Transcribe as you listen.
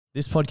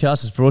This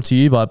podcast is brought to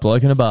you by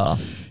Bloke in a Bar.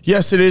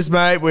 Yes, it is,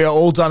 mate. We are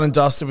all done and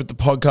dusted with the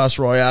podcast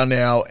Royale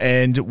now,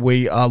 and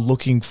we are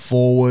looking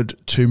forward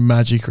to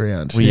Magic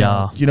Round. We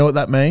are. You know what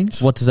that means?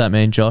 What does that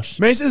mean, Josh?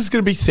 It means there's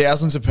going to be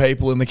thousands of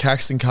people in the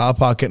Caxton car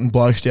park getting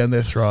blokes down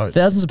their throats.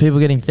 Thousands of people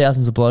getting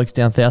thousands of blokes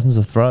down thousands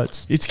of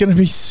throats. It's going to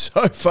be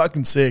so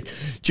fucking sick.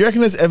 Do you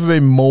reckon there's ever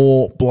been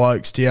more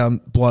blokes down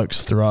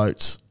blokes'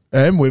 throats?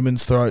 And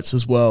women's throats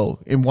as well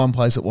in one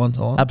place at one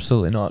time?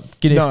 Absolutely not.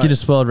 If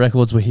Guinness World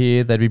Records were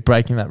here, they'd be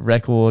breaking that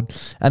record.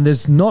 And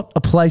there's not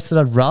a place that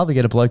I'd rather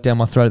get a bloke down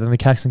my throat than the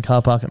Caxton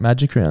car park at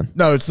Magic Round.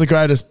 No, it's the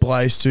greatest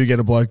place to get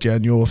a bloke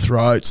down your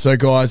throat. So,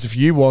 guys, if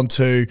you want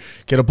to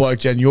get a bloke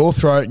down your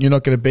throat and you're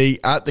not going to be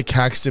at the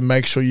Caxton,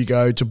 make sure you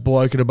go to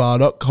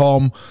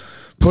blokeinabar.com,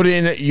 put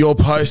in your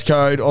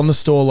postcode on the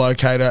store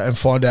locator and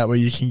find out where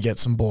you can get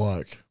some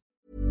bloke.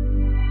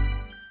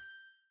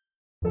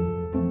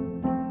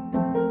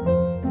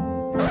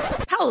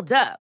 Hold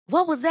up.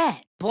 What was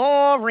that?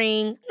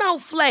 Boring. No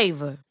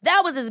flavor.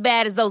 That was as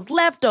bad as those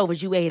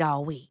leftovers you ate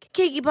all week.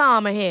 Keke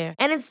Palmer here,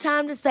 and it's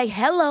time to say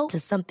hello to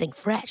something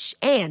fresh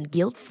and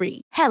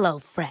guilt-free. Hello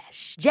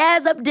Fresh.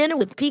 Jazz up dinner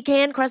with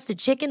pecan-crusted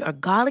chicken or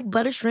garlic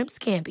butter shrimp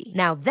scampi.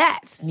 Now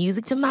that's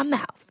music to my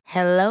mouth.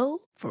 Hello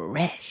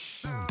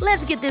Fresh.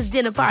 Let's get this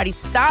dinner party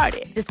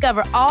started.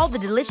 Discover all the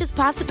delicious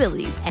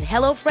possibilities at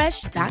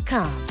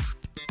hellofresh.com.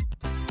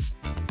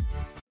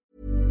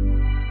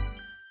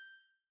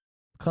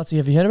 Clutzy,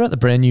 have you heard about the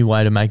brand new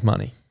way to make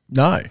money?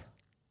 No.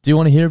 Do you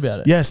want to hear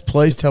about it? Yes,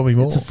 please tell me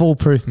more. It's a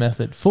foolproof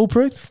method.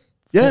 Foolproof?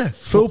 Yeah,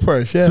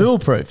 foolproof, yeah.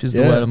 Foolproof is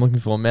the word I'm looking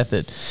for,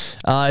 method.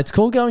 It's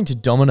called going to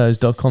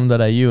dominoes.com.au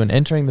and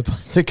entering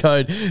the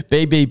code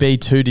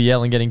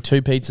BBB2DL and getting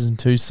 2 pizzas and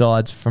 2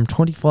 sides from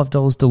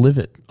 $25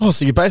 delivered. Oh,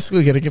 so you're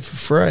basically getting it for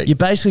free. You're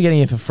basically getting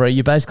it for free.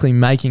 You're basically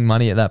making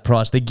money at that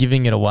price. They're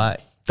giving it away.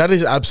 That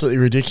is absolutely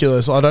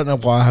ridiculous. I don't know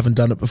why I haven't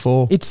done it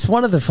before. It's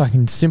one of the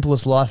fucking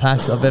simplest life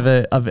hacks I've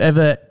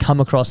ever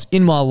come across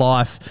in my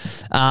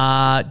life.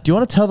 Do you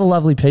want to tell the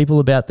lovely people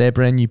about their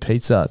brand new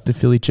pizza, the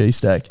Philly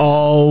cheesesteak?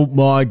 Oh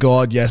my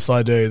God, yes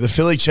I do. The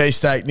Philly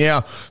cheesesteak.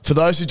 Now, for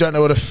those who don't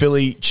know what a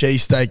Philly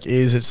cheesesteak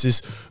is, it's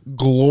this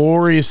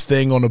glorious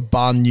thing on a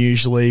bun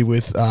usually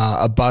with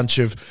a bunch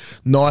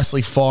of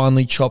nicely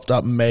finely chopped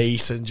up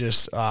meat and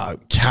just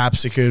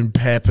capsicum,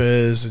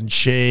 peppers and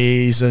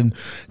cheese. And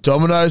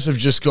Domino's have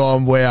just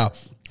gone, wow,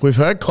 we've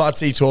heard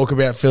Clutzy talk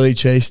about Philly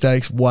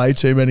cheesesteaks way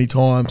too many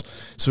times,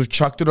 so we've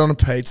chucked it on a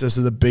pizza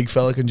so the big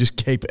fella can just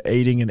keep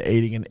eating and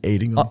eating and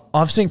eating them.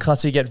 I've seen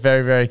Clutzy get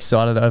very, very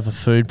excited over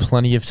food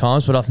plenty of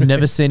times, but I've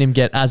never seen him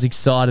get as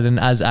excited and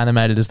as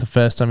animated as the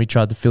first time he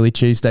tried the Philly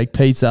cheesesteak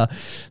pizza.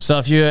 So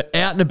if you're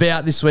out and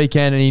about this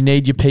weekend and you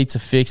need your pizza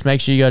fix, make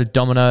sure you go to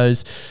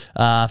Domino's,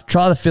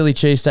 try the Philly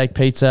cheesesteak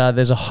pizza.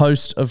 There's a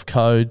host of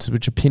codes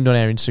which are pinned on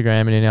our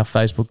Instagram and in our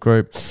Facebook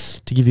group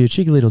to give you a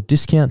cheeky little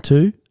discount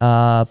too.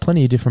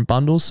 Plenty of different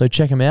bundles, so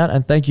check them out.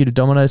 And thank you to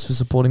Domino's for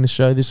supporting the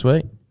show this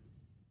week.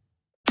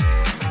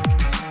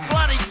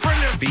 Bloody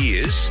brilliant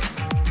beers.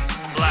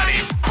 Bloody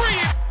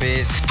brilliant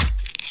beers.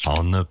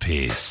 On the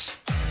piss.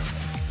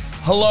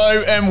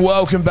 Hello and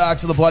welcome back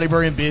to the Bloody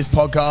Brilliant Beers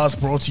podcast,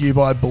 brought to you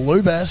by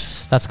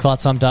Bluebet. That's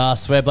Klutz, I'm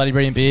Das. We're Bloody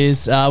Brilliant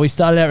Beers. We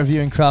started out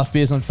reviewing craft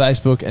beers on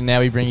Facebook, and now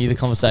we bring you the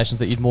conversations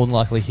that you'd more than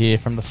likely hear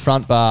from the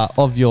front bar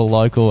of your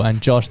local. And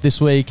Josh,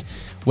 this week,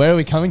 where are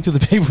we coming to the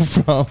people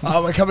from?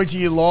 We're coming to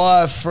you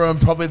live from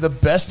probably the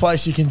best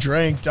place you can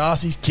drink,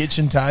 Darcy's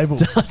Kitchen Table.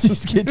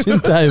 Darcy's Kitchen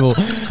Table.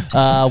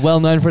 Well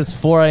known for its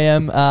 4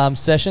 a.m.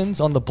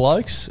 Sessions on the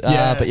Blokes.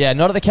 But yeah,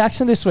 not at the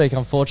Caxton this week,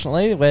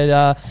 unfortunately.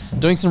 We're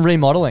doing some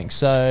remodelling,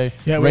 so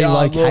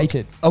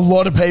relocated. A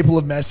lot of people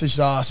have messaged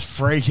us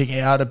freaking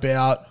out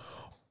about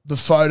the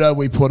photo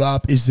we put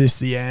up. Is this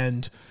the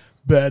end?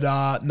 But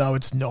no,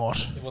 it's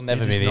not. It will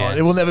never be the end.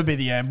 It will never be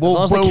the end.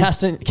 As long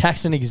as the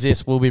Caxton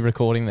exists, we'll be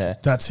recording there.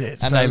 That's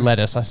it. And they let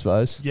us, I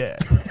suppose. Yeah.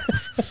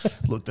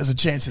 Look, there's a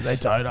chance that they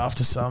don't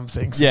after some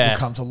things will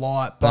come to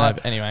light.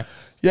 But anyway.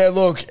 Yeah,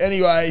 look,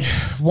 anyway,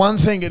 one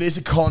thing that is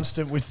a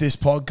constant with this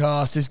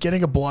podcast is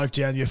getting a bloke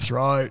down your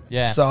throat.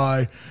 Yeah.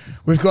 So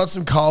we've got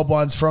some cold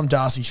ones from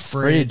Darcy's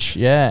fridge.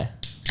 Yeah.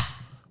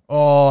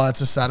 Oh, that's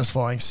a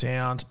satisfying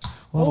sound.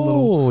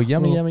 Oh,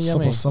 yummy. Let's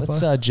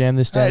jam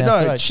this down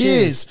our throat.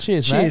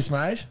 Cheers,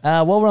 mate.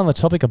 While we're on the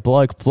topic of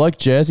bloke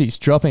jerseys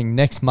dropping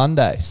next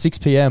Monday, 6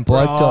 p.m,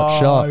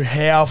 bloke.shop. Oh,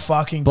 how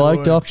fucking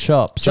good.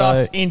 Bloke.shop.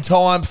 Just in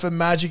time for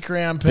Magic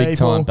Round, people. Big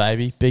time,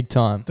 baby. Big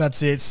time.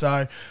 That's it.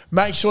 So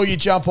make sure you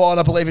jump on.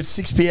 I believe it's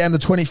 6 p.m, the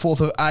 24th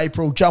of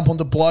April. Jump on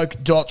to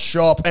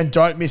bloke.shop and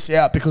don't miss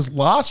out because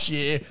last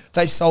year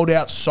they sold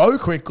out so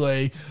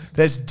quickly.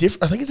 I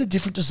think it's a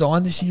different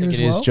design this year as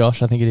well. It is,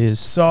 Josh. I think it is.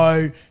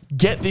 So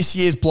get this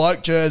year's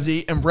bloke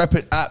jersey and rep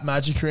it at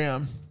Magic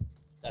Round.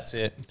 That's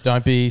it.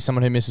 Don't be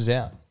someone who misses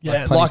out.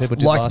 Yeah, like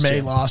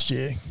me last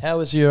year. How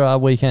was your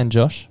weekend,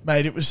 Josh?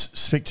 Mate, it was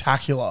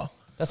spectacular.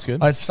 That's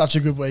good. I had such a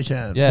good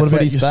weekend. Yeah, what about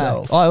footy's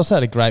yourself? Back. I also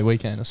had a great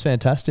weekend. It was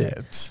fantastic.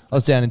 Yeah, I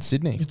was down in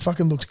Sydney. It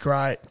fucking looked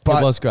great.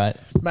 But, it was great.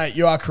 Mate,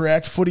 you are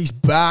correct. Footy's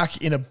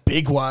back in a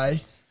big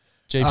way.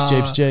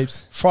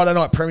 Jeeps. Friday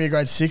night Premier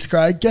Grade 6th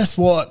grade. Guess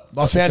what?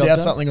 I found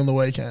out something on the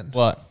weekend.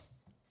 What?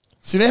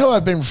 So you know how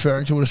I've been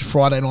referring to it as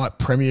Friday night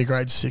Premier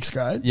Grade 6th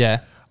grade?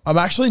 Yeah. I'm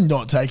actually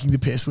not taking the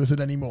piss with it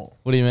anymore.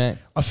 What do you mean?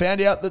 I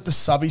found out that the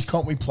subbies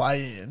comp we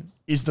play in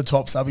is the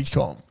top subbies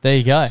comp. There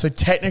you go. So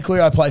technically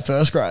I play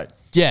first grade.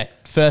 Yeah,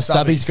 first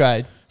subbies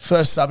grade.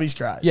 First subbies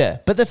grade. Yeah,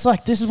 but that's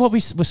like, this is what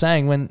we were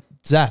saying when,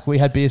 Zach, we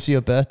had beers for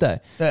your birthday.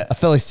 Yeah. A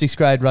fellow 6th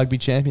grade rugby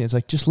champion. It's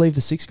like, just leave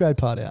the 6th grade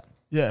part out.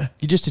 Yeah.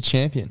 You're just a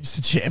champion. It's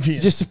the champion.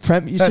 You're just a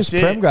prem. It's That's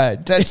just prem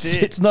grade. That's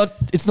It's- it.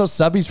 It's not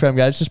subbies prem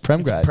grade. It's just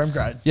prem grade. Prem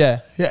grade. Yeah.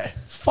 Yeah.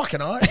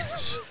 Fucking hell.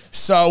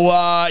 So,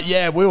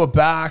 yeah, we were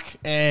back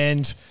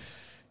and,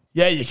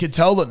 yeah, you could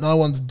tell that no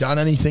one's done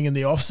anything in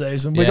the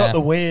off-season. We Yeah. got the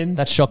win.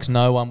 That shocks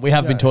no one. We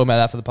have been talking about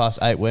that for the past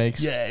 8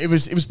 weeks. Yeah, it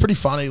was pretty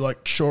funny.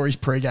 Like, Shory's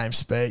pre-game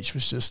speech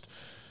was just,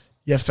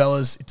 yeah,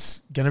 fellas,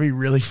 it's going to be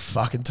really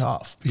fucking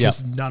tough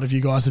because none of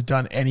you guys have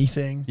done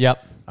anything. Yep.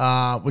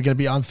 We're going to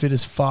be unfit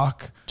as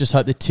fuck. Just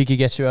hope the ticker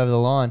gets you over the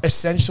line.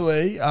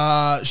 Essentially,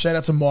 shout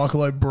out to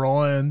Michael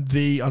O'Brien,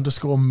 the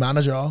 _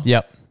 manager.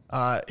 Yep.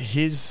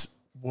 His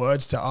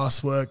words to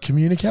us were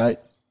communicate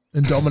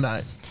and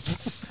dominate.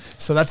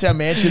 So that's our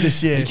mantra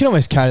this year. You can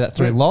almost carry that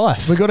through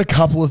life. We got a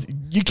couple of.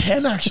 You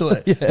can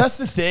actually. Yeah. That's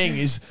the thing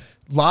is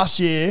last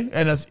year,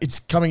 and it's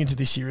coming into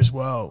this year as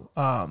well.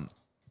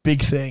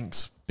 Big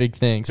things. Big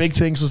things. Big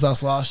things was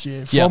us last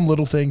year. From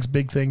little things,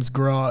 big things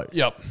grow.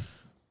 Yep.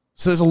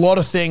 So there's a lot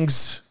of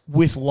things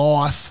with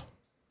life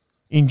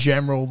in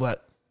general that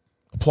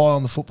apply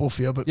on the football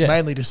field, but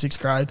mainly to 6th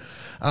grade.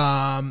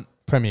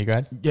 Premier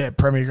grade. Yeah,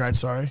 Premier grade.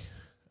 Sorry,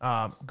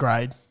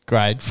 grade.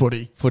 Grade.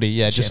 Footy.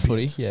 Yeah, Champions. just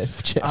footy. Yeah,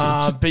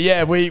 champions. But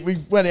yeah, we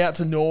went out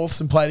to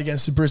Norths and played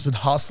against the Brisbane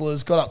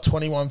Hustlers, got up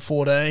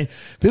 21-14.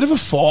 Bit of a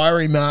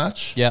fiery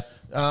match. Yep.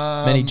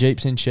 Many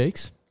jeeps in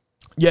cheeks.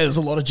 Yeah, there's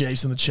a lot of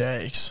jeeps in the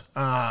cheeks.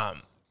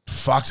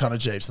 Fuck ton of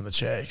jeeps in the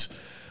cheeks.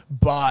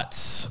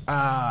 But,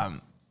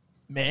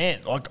 man,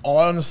 like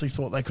I honestly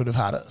thought they could have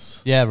had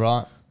us. Yeah,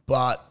 right.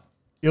 But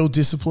ill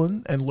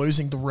discipline and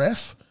losing the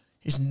ref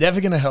is never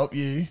going to help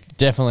you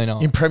Definitely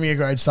not. in Premier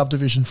Grade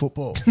subdivision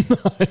football.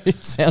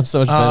 It sounds so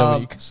much better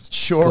when you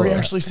Sure, he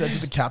actually said to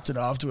the captain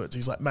afterwards,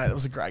 he's like, mate, that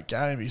was a great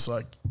game. He's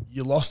like,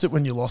 you lost it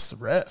when you lost the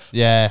ref.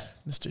 Yeah.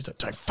 This dude's like,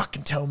 don't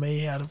fucking tell me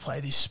how to play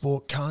this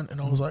sport, cunt. And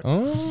I was like,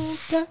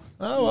 Okay.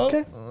 oh, well,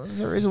 Okay.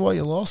 there's a reason why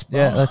you lost, bro.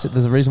 Yeah, that's it.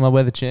 There's a reason why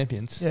we're the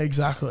champions. Yeah,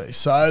 exactly.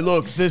 So,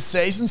 look, the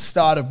season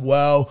started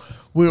well.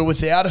 We were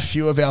without a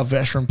few of our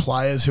veteran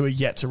players who are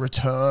yet to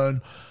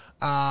return.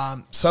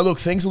 So, look,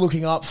 things are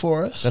looking up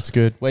for us. That's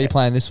good. Where are you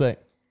playing this week?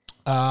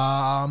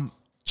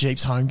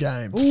 Jeep's home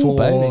game Ooh, for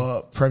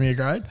baby. Premier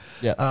Grade.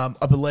 Yeah.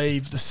 I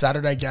believe the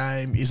Saturday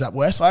game is at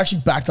West. I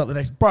actually backed up the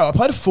next. Bro, I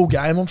played a full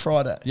game on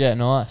Friday. Yeah,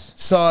 nice.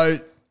 So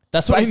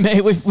That's what we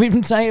mean. We've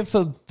been saying it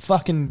for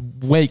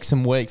fucking weeks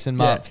and weeks and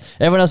months.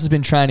 Yeah. Everyone else has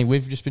been training.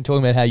 We've just been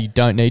talking about how you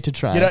don't need to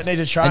train. You don't need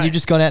to train. And you've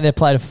just gone out there,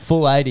 played a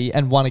full 80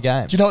 and won a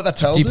game. Do you know what that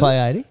tells Do you me?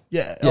 play 80?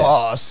 Yeah. Yeah.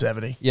 Oh,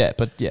 70. Yeah,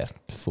 but yeah,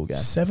 full game.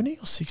 70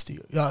 or 60?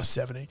 Oh,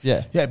 70.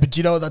 Yeah. Yeah, but do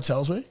you know what that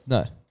tells me?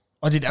 No.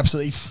 I did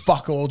absolutely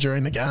fuck all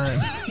during the game.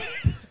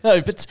 No,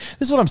 but this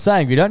is what I'm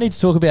saying. We don't need to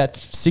talk about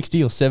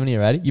 60 or 70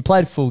 or 80. You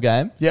played a full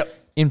game Yep.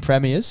 in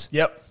premiers.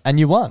 Yep. And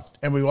you won.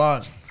 And we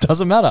won.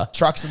 Doesn't matter.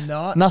 Truck some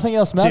nut. Nothing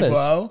else matters. Did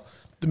well.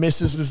 The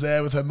missus was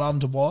there with her mum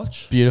to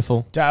watch.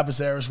 Beautiful. Dad was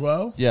there as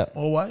well. Yeah.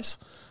 Always.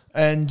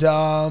 And,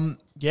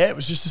 yeah, it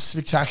was just a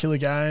spectacular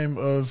game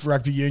of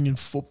rugby union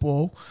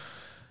football.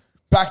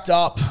 Backed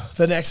up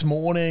the next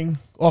morning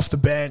off the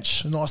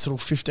bench, a nice little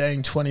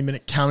 15,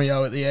 20-minute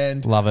cameo at the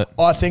end. Love it.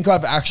 I think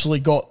I've actually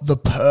got the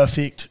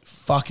perfect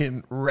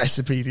fucking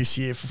recipe this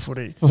year for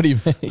footy. What do you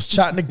mean? I was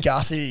chatting to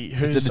Gussie,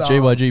 who's... Is it the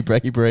GYG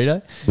brekkie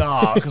burrito?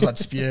 No, because I'd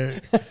spew.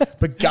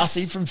 But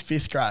Gussie from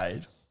 5th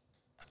grade,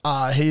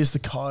 he is the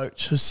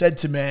coach, has said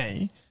to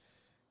me,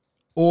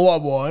 all I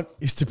want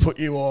is to put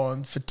you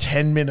on for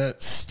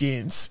 10-minute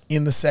stints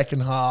in the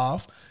second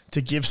half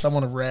to give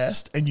someone a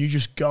rest, and you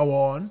just go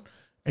on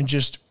and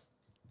just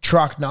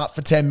truck nut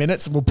for 10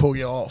 minutes and we'll pull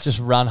you off. Just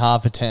run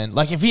hard for 10.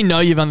 Like if you know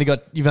you've only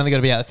got to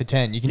be out there for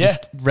 10, you can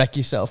just wreck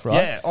yourself, right?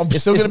 Yeah, I'm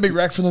still going to be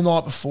wrecked from the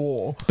night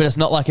before. But it's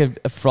not like a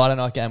Friday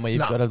night game where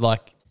you've got to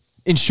like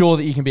ensure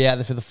that you can be out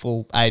there for the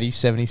full 80,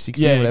 70,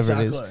 60, whatever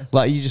it is.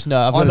 Like you just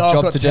know I've got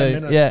a job to do.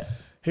 Minutes. Yeah.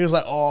 He was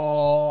like,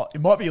 oh,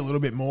 it might be a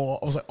little bit more.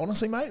 I was like,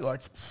 honestly, mate,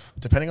 like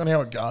depending on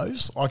how it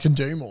goes, I can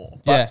do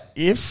more. But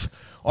if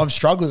I'm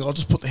struggling, I'll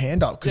just put the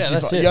hand up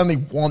because you only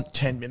want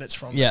 10 minutes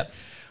from me.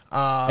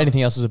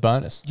 Anything else is a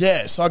bonus.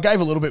 Yeah, so I gave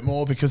a little bit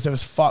more because there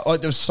was there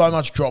was so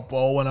much drop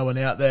ball when I went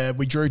out there.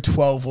 We drew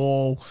 12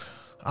 all,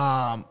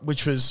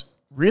 which was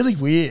really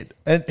weird.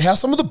 And how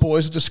some of the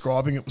boys were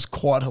describing it was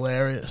quite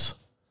hilarious.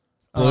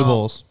 Blue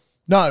balls.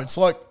 No, it's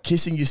like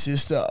kissing your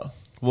sister.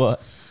 What?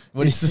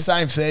 It's the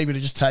same thing, but it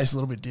just tastes a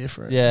little bit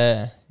different.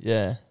 Yeah.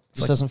 It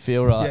just doesn't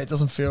feel right. Yeah, it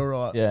doesn't feel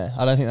right. Yeah,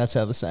 I don't think that's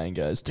how the saying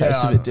goes.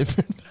 Tastes a bit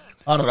different.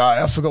 I don't know.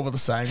 I forgot what the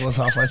saying was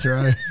halfway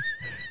through.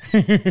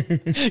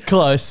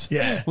 Close.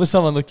 Yeah. Will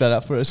someone look that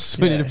up for us?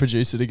 We Yeah. need a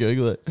producer to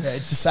Google it. Yeah,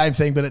 it's the same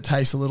thing, but it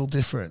tastes a little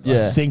different.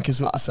 Yeah. I think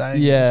is what the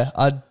saying Yeah, is.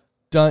 I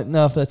don't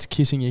know if that's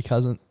kissing your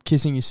cousin,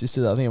 kissing your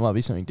sister. I think it might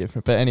be something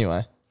different. But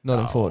anyway, not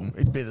important.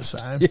 It'd be the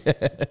same.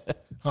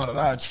 I don't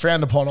know. It's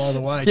frowned upon either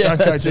way. Yeah, Don't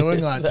go that's doing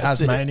it. like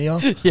That's it. Tasmania.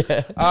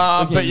 Yeah.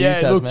 But Looking at you,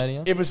 yeah, look,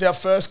 Tasmania. it was our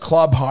first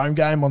club home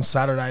game on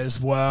Saturday as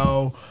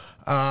well,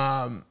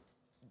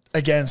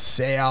 against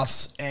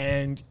Souths,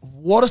 and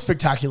what a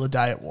spectacular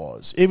day it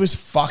was. It was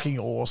fucking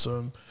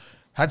awesome.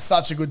 Had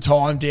such a good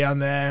time down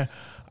there.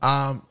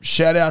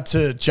 Shout out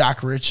to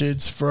Jack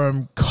Richards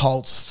from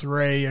Colts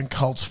 3 and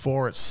Colts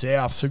 4 at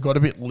Souths, who got a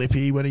bit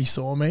lippy when he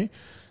saw me.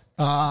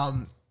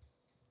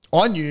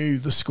 I knew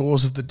the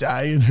scores of the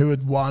day and who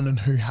had won and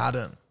who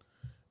hadn't.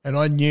 And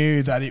I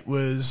knew that it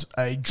was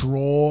a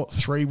draw,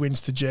 3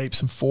 wins to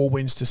Jeeps and 4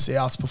 wins to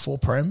Souths before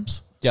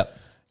Prems. Yep.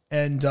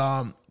 And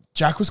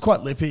Jack was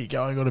quite lippy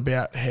going on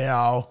about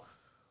how,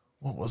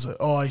 what was it?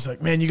 Oh, he's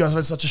like, man, you guys have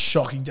had such a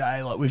shocking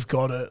day. Like, we've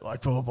got it.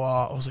 Like, blah, blah,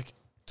 blah. I was like,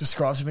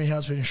 describe to me how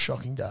it's been a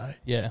shocking day.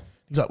 Yeah.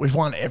 He's like, we've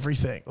won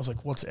everything. I was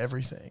like, what's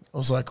everything? I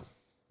was like,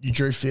 you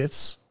drew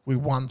fifths. We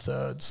won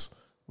thirds.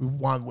 We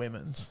won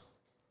women's.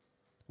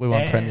 We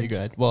won And Premier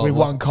Grade. Well, we it won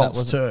wasn't- that Colts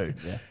wasn't-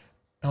 too. Yeah. And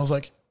I was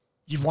like,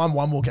 you've won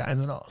one more game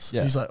than us.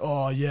 Yeah. He's like,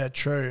 oh, yeah,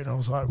 true. And I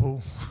was like,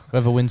 well,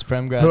 Whoever wins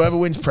Prem Grade. whoever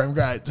wins Prem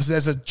Grade,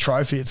 there's a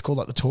trophy. It's called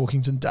like the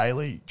Torkington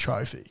Daily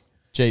Trophy.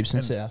 Jeeps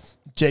and South.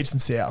 Jeeps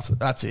and South,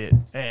 that's it.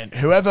 And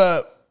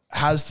whoever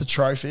has the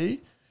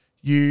trophy,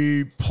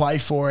 you play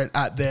for it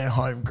at their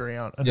home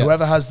ground. And Yep.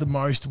 whoever has the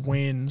most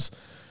wins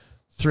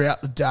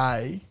throughout the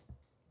day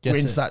Gets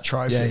wins it. that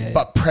trophy. Yeah, yeah, yeah.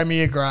 But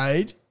Premier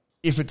Grade,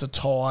 if it's a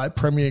tie,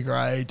 Premier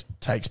Grade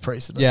takes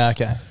precedence. Yeah,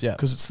 okay. Yeah.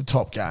 Because it's the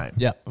top game.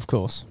 Yeah, of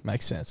course.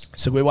 Makes sense.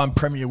 So we won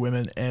Premier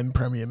Women and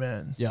Premier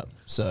Men. Yep.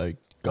 So,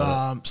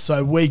 got it.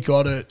 So we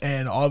got it,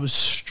 and I was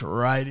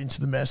straight into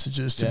the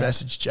messages to Yeah.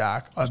 message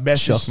Jack. I Shocked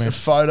messaged me. a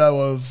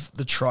photo of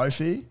the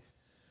trophy,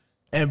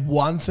 and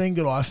one thing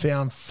that I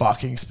found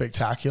fucking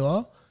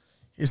spectacular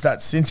is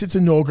that since its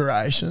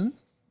inauguration,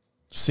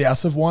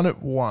 Souths have won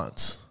it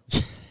once.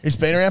 It's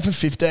been around for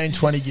 15,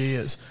 20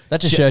 years.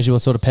 That just shows you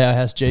what sort of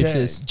powerhouse Jeeps Yeah,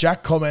 is.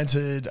 Jack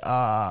commented,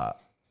 well,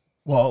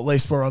 at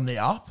least we're on the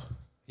up.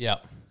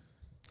 Yep.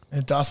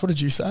 And Das, what did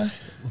you say?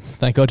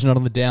 Thank God you're not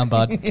on the down,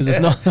 bud, because there's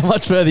not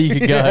much further you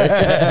could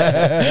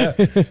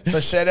go. So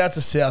shout out to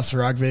Souths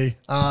Rugby.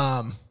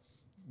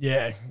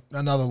 Yeah,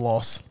 another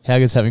loss. How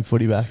good's having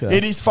footy back there?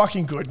 It is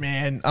fucking good,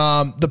 man.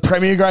 The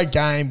Premier Grade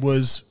game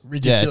was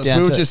ridiculous. down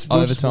we were to just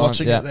overtime,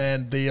 watching yeah. it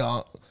then,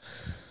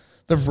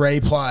 the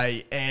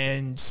replay,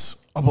 and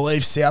I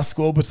believe South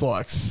scored with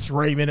like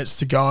 3 minutes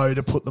to go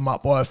to put them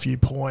up by a few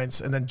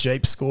points, and then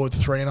Jeep scored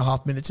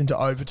 3.5 minutes into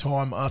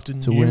overtime after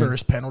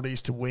numerous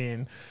penalties to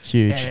win.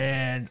 Huge.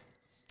 And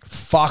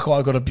fuck,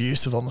 I got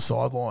abusive on the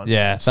sideline.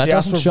 Yeah, that South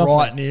doesn't were shock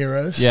right me. near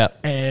us. Yeah.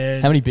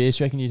 And How many beers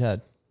do you reckon you'd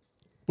had?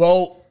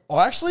 well,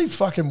 I actually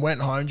fucking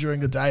went home during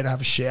the day to have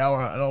a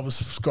shower, and I was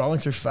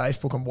scrolling through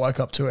Facebook and woke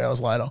up 2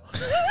 hours later.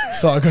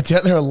 So I got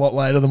down there a lot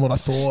later than what I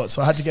thought.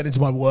 So I had to get into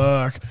my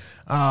work.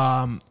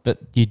 But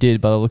you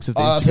did by the looks of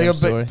the I Instagram think I've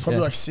story. been probably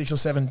Yeah. like 6 or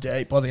 7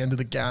 deep by the end of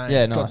the game.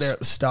 Yeah, Got nice. there at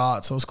the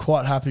start, so I was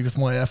quite happy with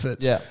my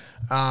efforts. Yeah.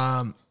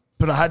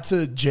 But I had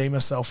to G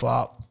myself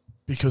up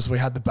because we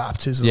had the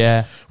baptisms,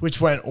 Yeah. which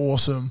went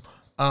awesome.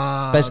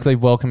 Basically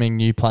welcoming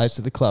new players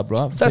to the club,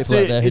 right? For That's people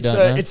out it. there who It's don't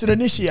know. it's an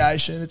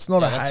initiation. It's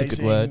not Yeah, a that's a good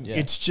hazing. word, yeah.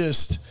 It's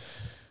just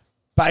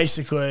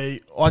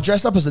basically I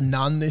dressed up as a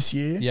nun this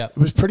year. Yeah. It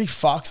was pretty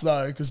fucked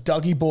though because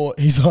Dougie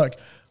he's like,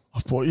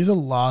 I've bought you the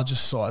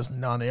largest size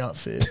nun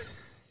outfit.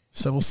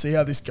 So we'll see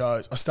how this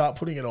goes. I start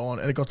putting it on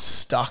and it got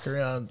stuck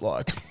around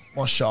like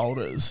my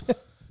shoulders.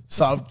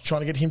 So I'm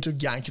trying to get him to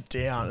yank it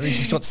down. And he's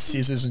just got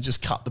scissors and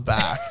just cut the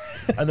back.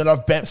 And then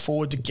I've bent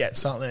forward to get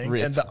something.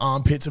 Ripped. And the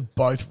armpits are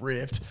both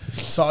ripped.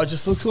 So I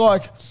just looked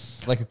like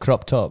like a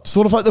crop top.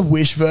 sort of like the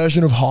Wish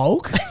version of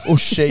Hulk or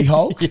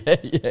She-Hulk. Yeah.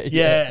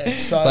 Yeah.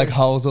 So Like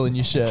holes all in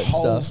your shirt and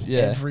Holes stuff.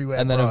 Yeah. everywhere,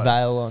 And then bro. a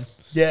veil on.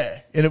 yeah,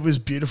 and it was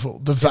beautiful.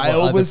 The well,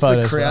 veil the was the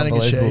photos were crowning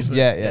unbelievable. achievement.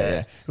 Yeah.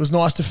 It was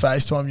nice to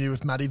FaceTime you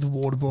with Matty the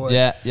Water Boy.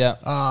 Yeah.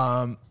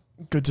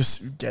 Good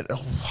to get.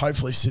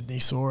 Hopefully Sydney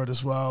saw it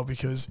as well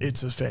because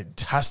it's a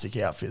fantastic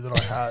outfit that I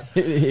had.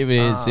 It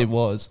is. It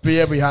was. But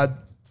yeah, we had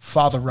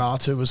Father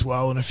Ratu as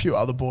well and a few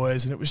other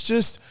boys, and it was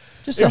just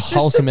Just it a was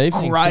wholesome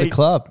evening for the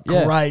club.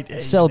 Yeah. Great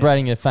evening.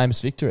 Celebrating a famous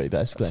victory,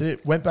 basically. That's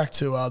it. Went back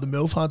to the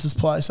MILF Hunters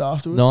place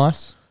afterwards.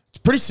 Nice. It's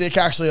pretty sick,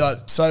 actually.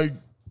 So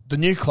the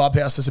new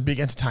clubhouse, there's a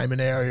big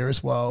entertainment area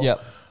as well.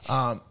 Yep.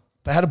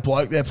 They had a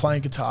bloke there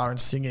playing guitar and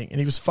singing, and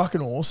he was fucking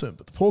awesome.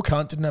 But the poor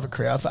cunt didn't have a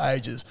crowd for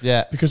ages.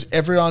 Yeah. Because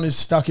everyone is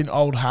stuck in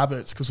old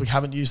habits because we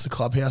haven't used the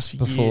clubhouse for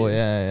Before, years.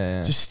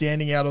 yeah. Just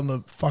standing out on the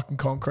fucking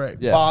concrete.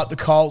 Yeah. But the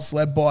Colts,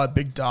 led by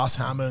Big Das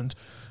Hammond,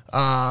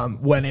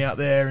 went out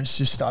there and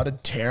just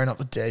started tearing up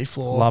the D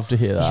floor. Love to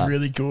hear It was that.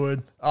 really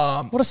good.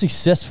 What a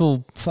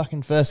successful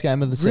fucking first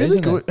game of the Really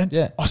season. good. then. And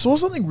Yeah. I saw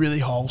something really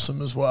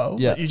wholesome as well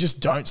Yeah. that you just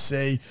don't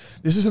see.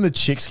 This is in the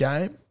chicks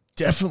game.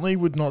 Definitely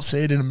would not see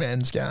it in a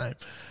men's game.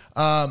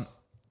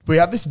 we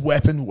have this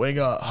weapon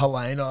winger,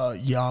 Helena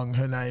Young,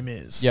 her name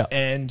is. Yeah.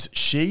 And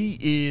she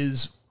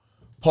is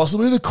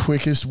possibly the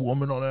quickest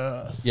woman on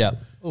earth. Yeah.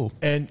 Ooh.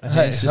 And Her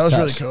hey, hands that was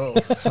just really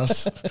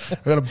cool.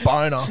 I got a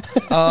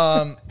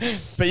boner.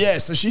 But yeah,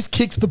 so she's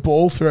kicked the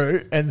ball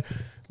through and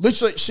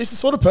literally she's the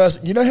sort of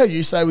person, you know how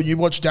you say when you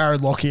watch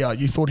Darren Lockyer,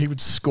 you thought he would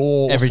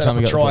score Every or set time up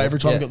he a got the try ball. every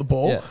time he Yeah. got the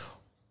ball. Yeah.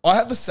 I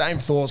have the same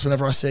thoughts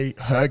whenever I see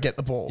her get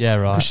the ball. Yeah,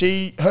 right.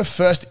 Because her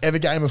first ever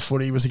game of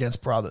footy was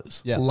against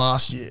Brothers Yeah.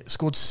 last year.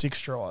 Scored 6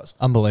 tries.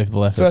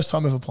 Unbelievable effort. First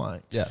time ever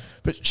playing. Yeah.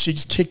 But she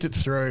just kicked it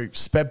through,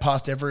 sped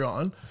past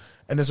everyone,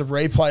 and there's a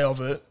replay of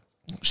it.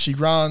 She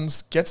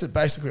runs, gets it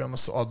basically on the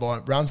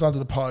sideline, runs under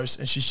the post,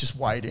 and she's just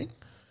waiting.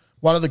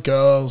 One of the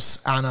girls,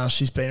 Anna,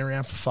 she's been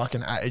around for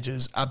fucking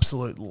ages,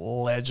 absolute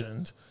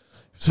legend.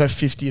 It's her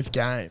 50th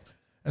game.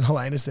 And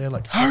Helena's there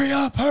like, hurry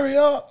up.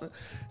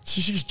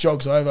 So she just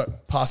jogs over,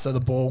 passes her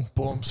the ball,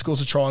 boom, scores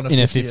a try on her In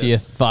her 50th.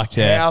 50th. Fuck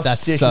yeah. How That's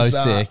sick so is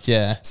that? sick.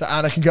 Yeah. So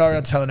Anna can go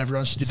around telling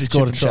everyone she did the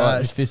Scored a chip and try at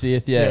chase. his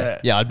 50th. Yeah. Yeah.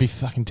 Yeah. I'd be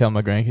fucking telling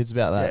my grandkids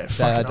about that. Yeah,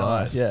 Day I fucking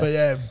die. oath. Yeah. But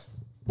yeah,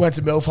 went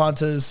to MILF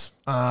Hunters,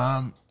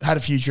 had a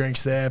few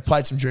drinks there,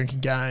 played some drinking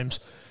games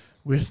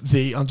with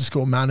the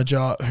 _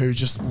 manager who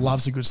just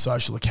loves a good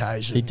social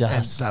occasion. He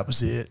does. And that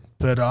was it.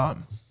 But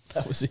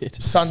That was it.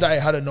 Sunday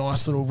had a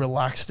nice little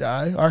relaxed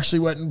day. I actually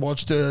went and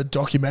watched a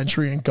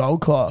documentary in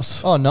Gold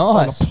Class. Oh, On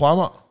nice. a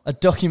plumber. A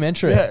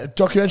documentary. Yeah, a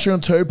documentary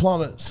on 2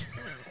 plumbers.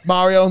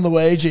 Mario and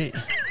Luigi.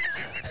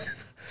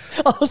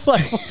 I was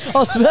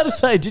about to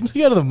say, didn't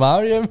you go to the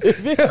Mario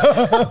movie?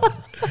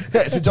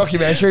 Yeah, it's a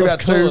documentary about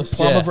 2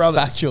 plumber brothers.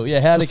 Factual.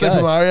 Yeah. How'd The it Super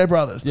go? Mario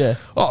brothers. Yeah.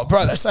 Oh,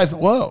 bro, they saved the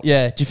world.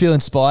 Yeah. Do you feel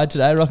inspired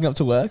today, rocking up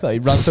to work? Like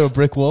you run through a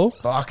brick wall?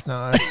 Fuck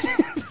no.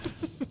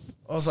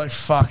 I was like,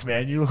 fuck,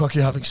 man, you look like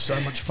you're having so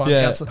much fun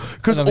Yeah. outside.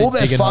 Because And I'll be all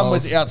their digging fun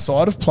holes. was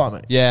outside of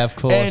plumbing. Yeah, of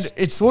course. And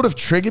it sort of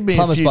triggered me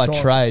Plumbers a few by times.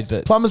 trade,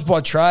 but Plumbers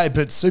by trade,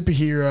 but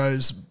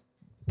superheroes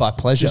by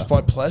pleasure. just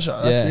by pleasure.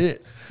 That's Yeah.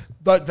 it.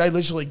 They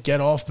literally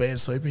get off being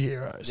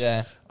superheroes.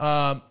 Yeah.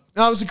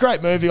 No, it was a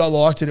great movie. I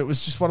liked it. It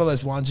was just one of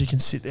those ones you can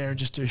sit there and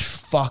just do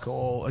fuck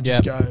all and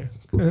just Yep.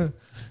 go.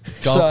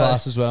 Gold So,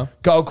 class as well.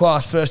 Gold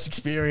Class first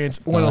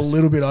experience. Went Nice. a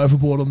little bit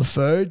overboard on the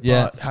food,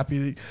 Yeah. but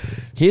happy.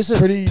 Here's a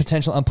Pretty-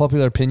 potential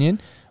unpopular opinion.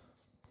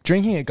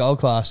 Drinking at Gold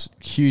Class,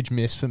 huge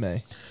miss for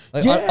me.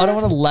 Like Yeah. I don't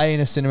want to lay in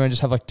a cinema and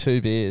just have like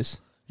 2 beers.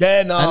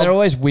 Yeah, no. And they're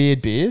always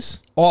weird beers.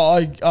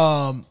 I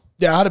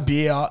had a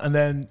beer and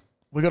then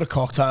we got a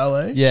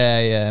cocktail each. Yeah,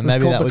 yeah. It was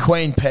Maybe called that the would.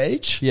 Queen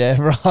Peach. Yeah,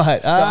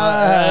 right.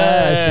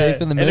 See,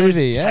 from the and it was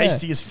movie. Yeah.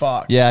 tasty as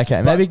fuck. Yeah,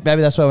 okay. But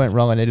Maybe that's why I went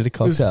wrong. I needed a it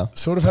was cocktail.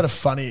 sort of had a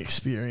funny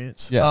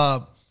experience.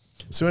 Yeah.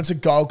 So we went to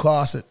Gold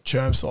Class at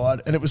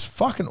Chermside and it was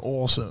fucking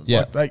awesome.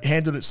 Yeah. Like, they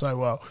handled it so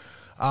well.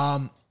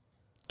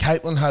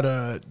 Caitlin had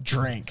a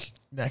drink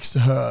next to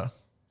her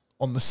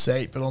on the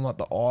seat, but on like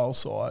the aisle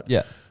side.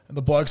 Yeah. And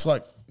the bloke's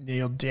like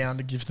kneeled down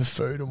to give the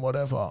food and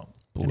whatever.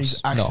 And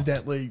he's Knocked.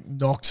 accidentally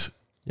knocked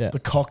Yeah. the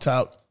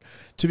cocktail.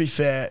 To be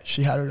fair,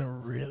 she had it in a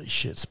really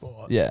shit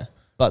spot. Yeah.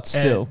 But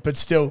still. But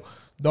still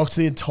knocked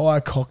the entire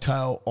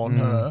cocktail on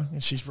her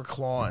and she's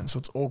reclined. So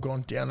it's all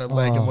gone down her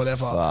leg and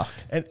whatever. fuck.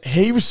 And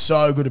he was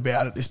so good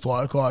about it, this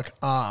bloke. Like,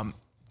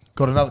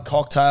 got another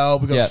cocktail.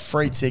 We got Yeah. a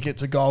free ticket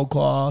to Gold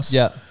Class.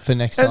 Yeah, for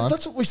next And time.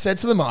 that's what we said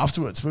to them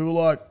afterwards. We were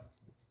like,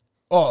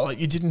 oh, like,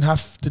 you didn't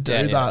have to do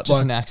Yeah, that. just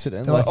like, an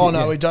accident. They're like, Like, oh, no,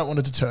 yeah. we don't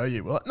want to deter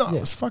you. We're like, no, Yeah. it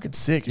was fucking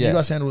sick. Yeah. You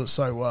guys handled it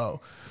so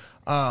well.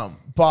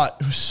 But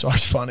it was so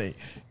funny.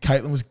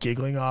 Caitlin was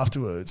giggling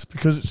afterwards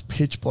because it's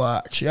pitch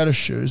black. She had her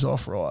shoes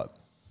off, right?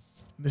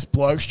 And this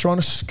bloke's trying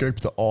to scoop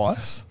the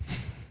ice,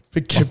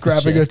 but kept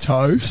grabbing her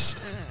toes.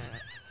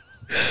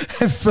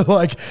 And for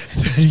like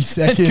 30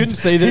 seconds, couldn't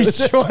see that it he's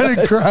was trying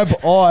to grab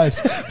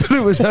ice, but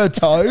it was her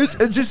toes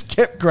and just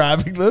kept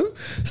grabbing them.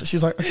 So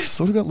she's like, I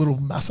sort of got a little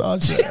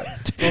massage there.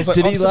 I was like,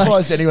 Did I'm he, like-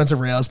 surprised anyone's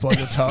aroused by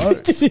your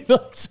toes.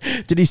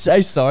 Did he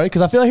say sorry?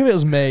 Because I feel like if it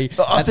was me,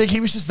 I think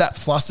he was just that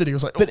flustered. He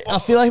was like, but I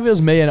feel like if it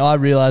was me and I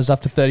realized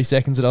after 30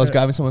 seconds that I was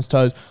grabbing someone's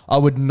toes, I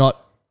would not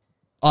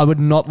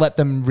let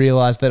them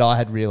realize that I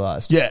had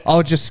realized. Yeah. I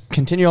would just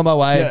continue on my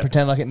way Yeah. and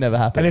pretend like it never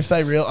happened. and if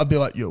they I'd be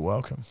like, you're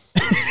welcome.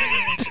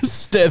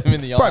 just stare them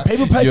in the eye. Bro,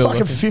 people pay You're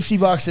fucking welcome.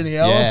 $50 an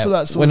hour Yeah, for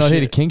that sort we're of not shit.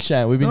 here to kink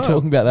shame. We've been No,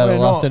 talking about that we're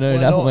all not. afternoon,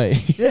 We're haven't not.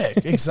 we? Yeah,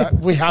 exactly.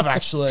 We have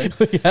actually.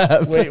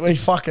 Yeah. We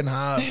fucking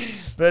have.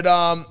 But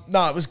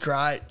no, it was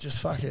great.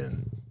 Just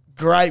fucking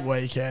great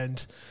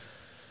weekend.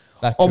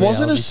 Back to I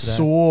wasn't reality as today.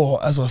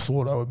 sore as I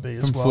thought I would be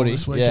as From well footy,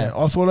 this weekend.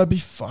 yeah. I thought I'd be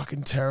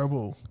fucking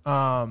terrible.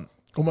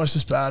 Almost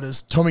as bad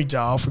as Tommy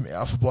Dahl from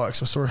Alpha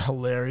Blokes. I saw a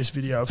hilarious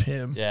video of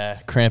him Yeah,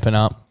 cramping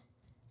up.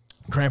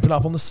 cramping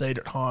up on the seat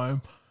at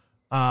home,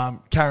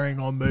 carrying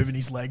on, moving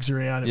his legs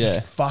around. It Yeah. was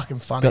fucking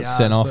funny. Got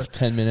sent as, off but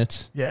 10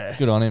 minutes. Yeah.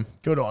 Good on him.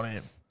 Good on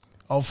him.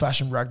 Old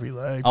fashioned rugby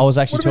league. I was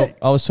actually What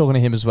about- I was talking to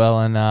him as well,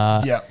 and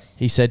Yeah.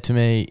 he said to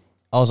me,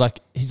 he's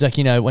like,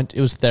 you know, when it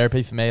was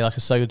therapy for me, like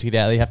it's so good to get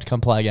out there, you have to come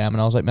play a game.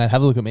 And I was like, man,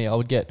 have a look at me. I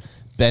would get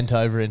bent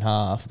over in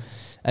half.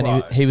 And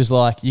Right. he was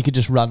like, you could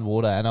just run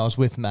water. And I was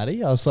with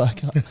Maddie. I was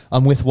like,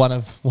 I'm with one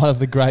of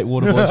the great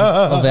water boys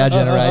of our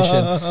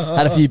generation.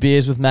 Had a few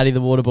beers with Maddie,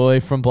 the water boy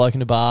from Bloke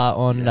in a Bar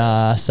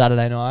on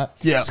Saturday night.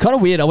 Yeah. It's kind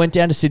of weird. I went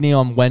down to Sydney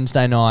on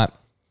Wednesday night.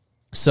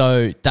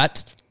 So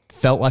that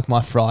felt like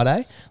my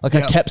Friday. Like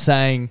I kept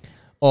saying,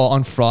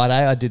 on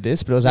Friday I did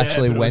this, but it was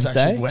actually but it was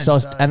Wednesday. actually So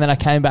Wednesday. and then I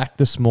came back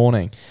this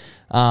morning.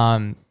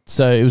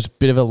 So it was a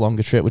bit of a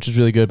longer trip, which was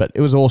really good, but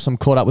it was awesome.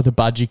 Caught up with the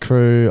Budgie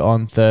crew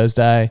on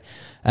Thursday.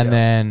 And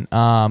then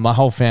my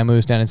whole family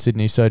was down in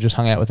Sydney, so just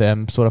hung out with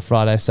them sort of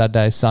Friday,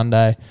 Saturday,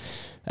 Sunday.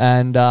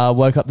 And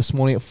woke up this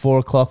morning at 4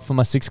 o'clock for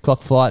my 6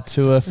 o'clock flight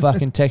to a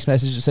fucking text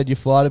message that said your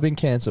flight had been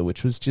cancelled,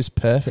 which was just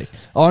perfect.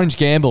 Orange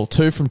Gamble,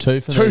 2 from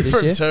 2 for me Two this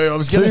from year. two. I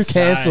was going to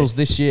say. 2 cancels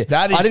this year.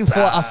 That is I didn't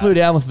fly. I bad. flew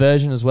down with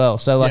Virgin as well.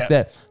 So like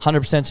Yeah. that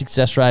 100%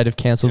 success rate of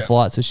cancelled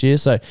flights this year.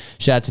 So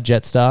shout out to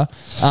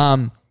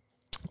Jetstar.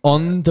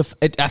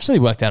 It actually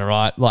worked out all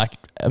right. Like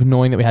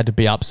annoying that we had to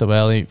be up so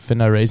early for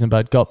no reason,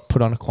 but got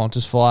put on a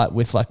Qantas flight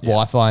with like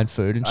Wi-Fi and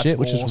food and That's shit,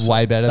 which is awesome.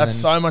 way better. That's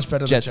than so much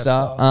better than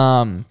Jetstar.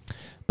 Jetstar.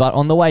 But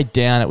on the way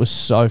down, it was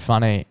so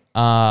funny.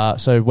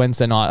 So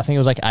Wednesday night, I think it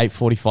was like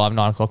 8:45,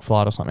 9 o'clock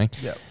flight or something.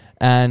 Yep.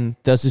 And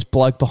there's this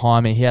bloke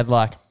behind me. He had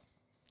like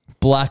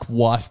black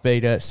wife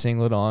beater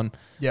singlet on,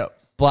 Yep.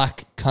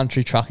 black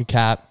country trucker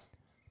cap,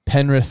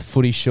 Penrith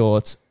footy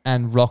shorts,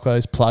 and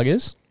Rocco's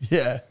pluggers.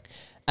 Yeah.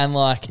 And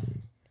like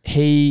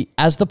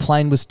as the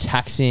plane was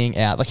taxiing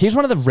out, like he's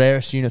one of the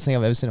rarest units thing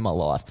I've ever seen in my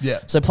life. Yeah.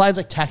 So planes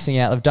like taxiing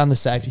out, they've done the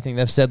safety thing.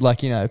 They've said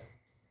like,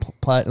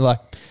 like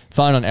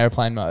phone on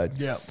airplane mode.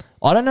 Yeah.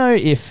 I don't know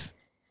if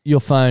your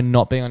phone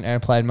not being on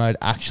airplane mode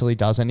actually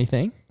does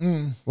anything.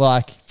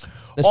 Like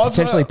there's I've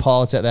potentially heard-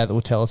 pilots out there that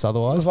will tell us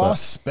otherwise. I've but-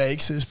 asked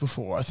Speaks this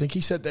before. I think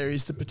he said there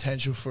is the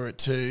potential for it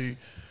to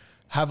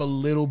have a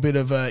little bit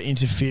of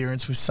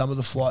interference with some of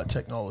the flight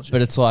technology.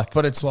 But it's like,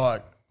 I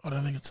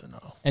don't think it's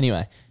enough.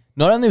 anyway,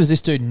 not only was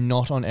this dude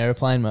not on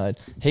airplane mode,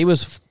 he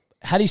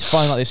had his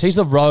phone like this. He's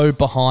the row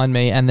behind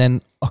me and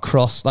then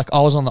across, like I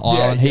was on the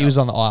aisle and he was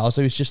on the aisle.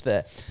 So he was just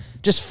there,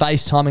 just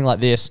FaceTiming like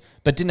this,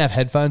 but didn't have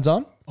headphones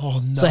on. Oh,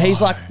 no. So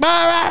he's like, "Rah,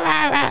 rah,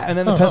 rah, rah," and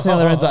then the person on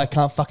the other end's like, I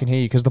can't fucking hear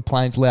you because the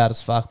plane's loud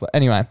as fuck. But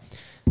anyway,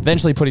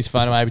 eventually put his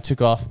phone away. We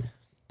took off.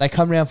 They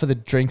come around for the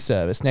drink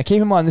service. Now,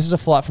 keep in mind, this is a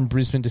flight from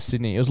Brisbane to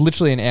Sydney. It was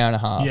literally an hour and a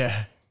half.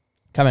 Yeah.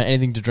 Come out,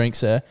 anything to drink,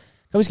 sir.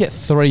 I always get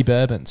 3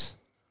 bourbons.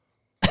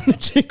 And the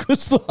chick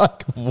was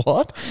like,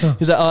 what?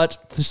 He's like, oh, it's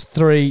just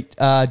 3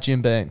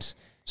 Jim Beams.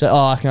 She's like,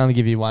 oh, I can only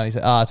give you 1. He's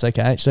like, oh, it's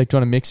okay. She's like, do you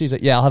want to mix it? He's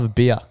like, yeah, I'll have a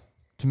beer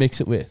to mix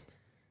it with.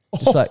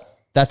 Just like,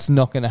 that's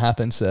not going to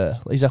happen, sir.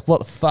 He's like, what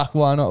the fuck?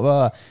 Why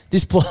not?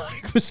 This bloke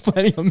was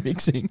planning on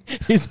mixing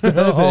his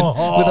bourbon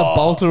with a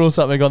bolter or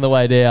something on the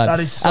way down. That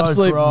is so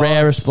absolute gross.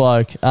 rarest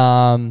bloke.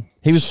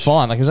 He was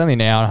fine. Like it was only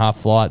an hour and a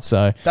half flight,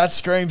 so That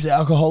screams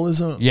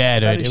alcoholism. Yeah,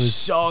 dude, That it is was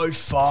so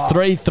far.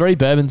 three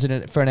bourbons in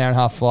it for an hour and a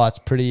half flight. It's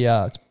pretty.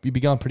 You'd be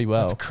going pretty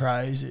well. That's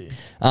crazy.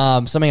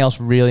 Something else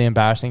really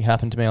embarrassing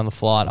happened to me on the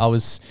flight. I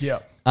was Yeah.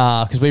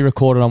 because we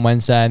recorded on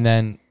Wednesday and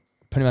then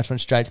pretty much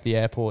went straight to the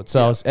airport.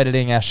 So I was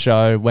editing our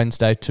show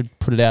Wednesday to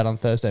put it out on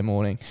Thursday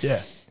morning.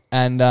 Yeah.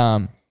 And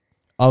I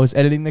was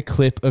editing the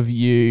clip of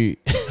you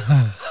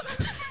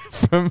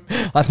from,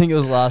 I think it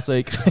was last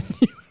week, when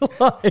you were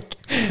like,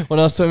 when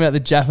I was talking about the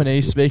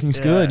Japanese speaking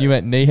school and you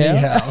went ni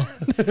hao.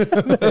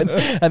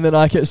 and then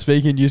I kept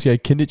speaking, you just go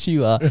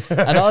konnichiwa.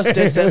 And I was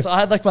dead set. So I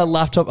had like my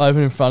laptop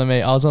open in front of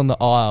me. I was on the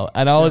aisle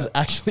and I was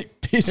actually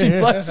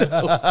pissing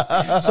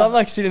myself. So I'm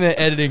like sitting there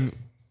editing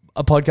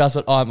a podcast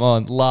that I'm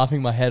on,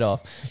 laughing my head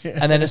off.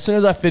 And then as soon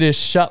as I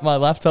finished, shut my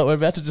laptop, we're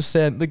about to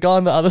descend. The guy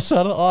on the other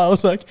side of the aisle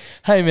was like,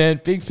 hey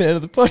man, big fan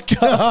of the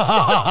podcast. So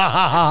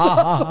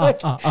I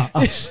was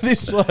like,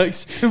 this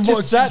bloke's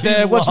just sat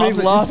there, watched me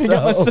laughing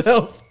at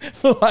myself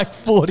for like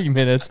 40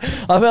 minutes.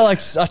 I felt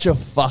like such a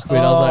fuckwit.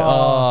 I was like,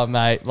 oh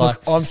mate. Like,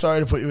 Look, I'm sorry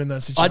to put you in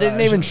that situation. I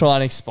didn't even try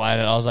and explain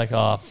it. I was like,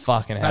 oh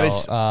fucking hell. That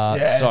is-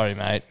 yeah. Sorry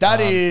mate.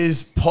 That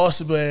is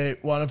possibly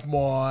one of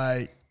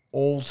my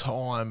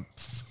all-time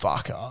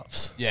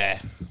fuck-ups. Yeah.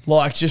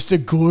 Like, just a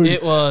good...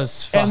 It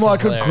was fucking and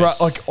like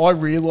hilarious. I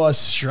realised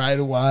straight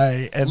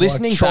away and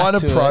Listening like trying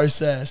back to to it,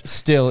 process.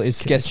 Still,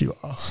 it gets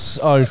Konnichiwa.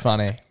 so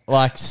funny.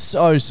 Like,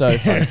 so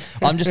funny.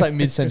 I'm just like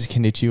mid-sentence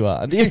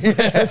konnichiwa.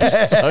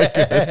 It's so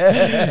good.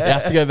 You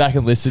have to go back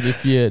and listen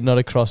if you're not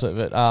across it.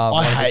 But I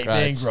one of the hate being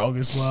greats. wrong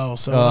as well.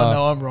 So when I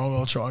know I'm wrong,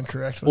 I'll try and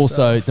correct myself.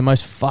 Also, the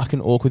most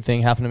fucking awkward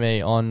thing happened to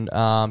me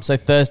on... so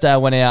Thursday I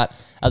went out,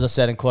 as I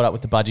said, and caught up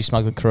with the Budgie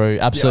Smuggler crew.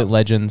 Absolute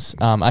legends.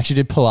 I actually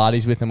did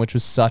Pilates with them, which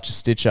was such a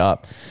stitch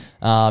up.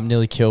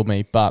 Nearly killed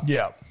me. But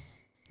yeah.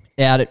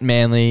 out at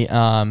Manly,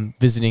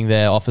 visiting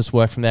their office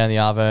work from there in the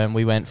Arvo, and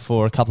we went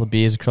for a couple of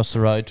beers across the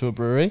road to a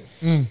brewery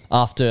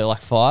after like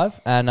 5.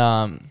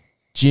 And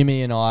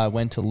Jimmy and I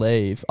went to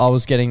leave. I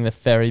was getting the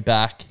ferry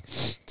back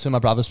to my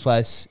brother's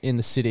place in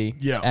the city.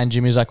 Yeah. And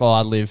Jimmy was like, oh,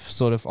 I live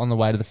sort of on the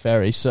way to the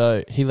ferry.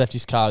 So he left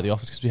his car at the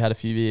office because we had a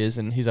few beers,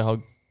 and he's like,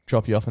 I'll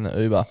drop you off in the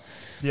Uber.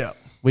 Yeah.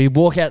 We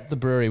walk out the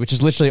brewery, which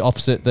is literally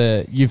opposite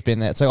the... You've been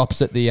there. It's like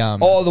opposite the...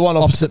 Oh, the one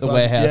opposite the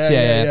warehouse.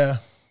 Yeah.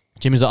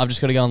 Jimmy's like, I've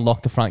just got to go and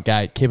lock the front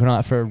gate. Keep an eye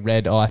out for a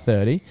red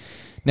I-30.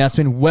 Now, it's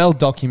been well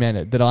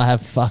documented that I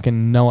have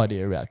fucking no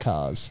idea about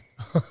cars.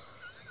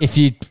 If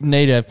you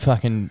need a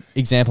fucking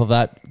example of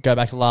that, go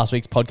back to last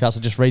week's podcast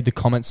and just read the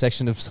comment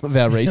section of some of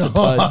our recent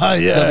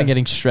posts. Yeah. So I've been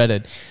getting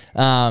shredded.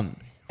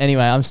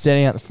 Anyway, I'm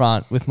standing out the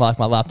front with my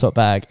laptop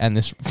bag, and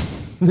this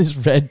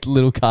red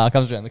little car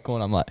comes around the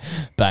corner. I'm like,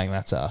 bang,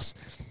 that's us.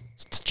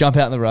 Jump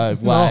out in the road,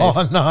 wave.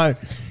 Oh, no.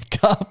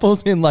 Car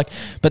pulls in,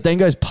 but then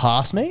goes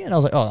past me, and I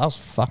was like, oh, that was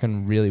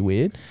fucking really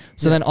weird.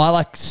 So then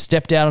I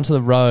stepped out onto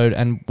the road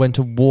and went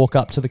to walk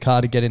up to the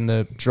car to get in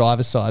the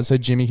driver's side so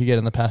Jimmy could get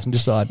in the passenger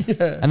side.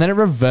 Yeah. And then it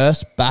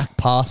reversed back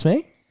past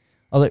me.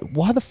 I was like,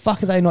 why the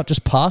fuck are they not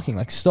just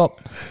parking?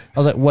 Stop. I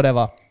was like,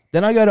 whatever.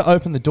 Then I go to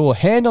open the door,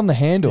 hand on the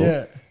handle.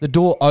 Yeah. The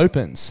door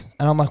opens,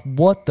 and I'm like,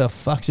 what the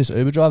fuck's this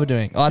Uber driver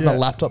doing? I had my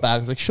laptop bag. I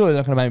was like, surely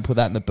they're not going to make me put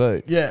that in the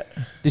boot. Yeah.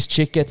 This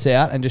chick gets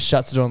out and just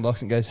shuts the door and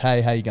locks and goes,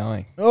 hey, how you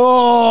going?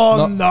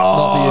 Oh, no.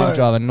 Not the Uber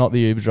driver, not the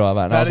Uber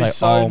driver. And That I was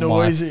is like, so oh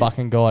noisy. my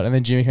fucking God. And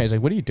then Jimmy came, he's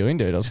like, what are you doing,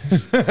 dude? I was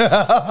like,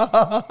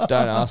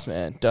 don't ask,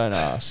 man. Don't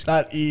ask.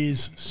 That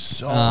is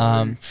so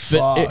But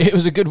fucked. it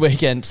was a good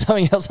weekend.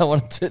 Something else I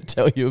wanted to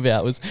tell you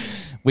about was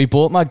we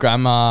bought my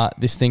grandma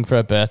this thing for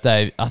her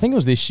birthday. I think it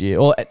was this year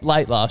or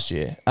late last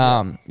year.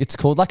 It's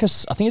called I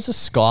think it's a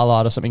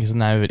Skylight or something is the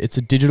name of it. It's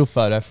a digital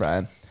photo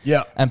frame.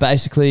 Yeah. And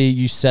basically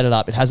you set it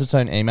up. It has its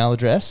own email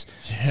address.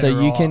 Yeah, so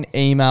you right. can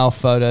email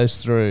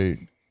photos through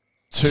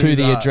to the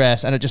that.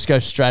 address, and it just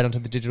goes straight onto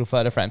the digital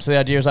photo frame. So the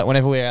idea is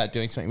whenever we're out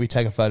doing something, we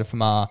take a photo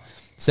from our,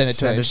 send it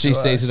to her. She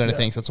sees it on a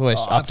thing, so it's always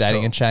that's updating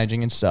cool. and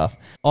changing and stuff.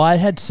 I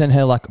had sent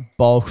her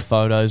bulk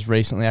photos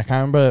recently. I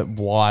can't remember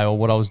why or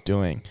what I was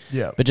doing.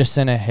 Yeah. But just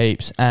sent her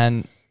heaps.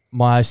 And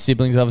my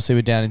siblings obviously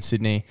were down in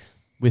Sydney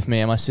with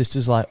me, and my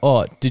sister's like,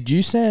 oh, did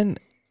you send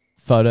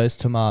photos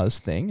to Mars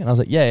thing? And I was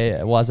like,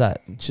 yeah. Why's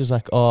that? And she was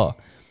like, oh,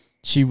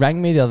 she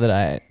rang me the other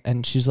day,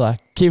 and she's like,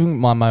 keeping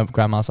my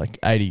grandma's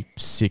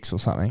 86 or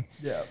something.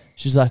 Yeah.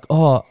 She's like,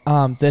 oh,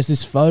 there's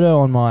this photo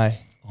on my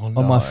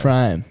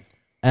frame,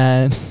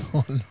 and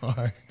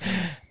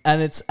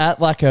and it's at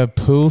a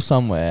pool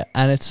somewhere,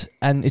 and it's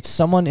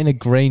someone in a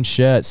green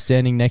shirt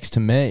standing next to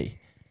me,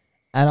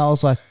 and I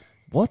was like,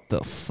 what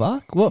the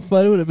fuck? What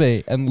photo would it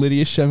be? And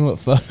Lydia showed me what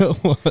photo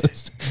it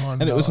was,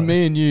 and it was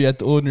me and you at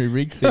the Ordinary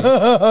Rig thing.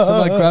 So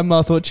my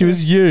grandma thought she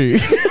was you.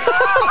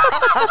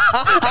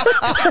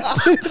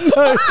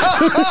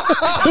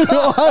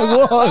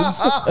 I was.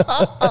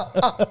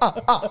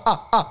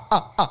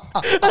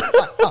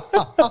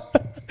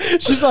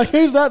 She's like,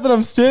 who's that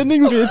I'm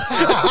standing with? And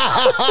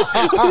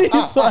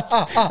he's like,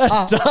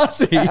 that's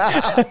Darcy.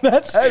 And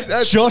that's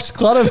Josh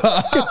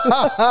Clutterbuck.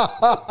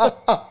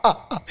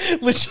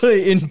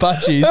 Literally in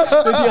budgies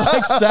with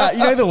your sat.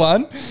 You know the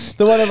one?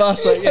 The one of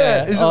us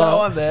yeah. Is it that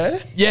one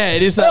there? Yeah,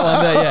 it is that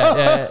one there.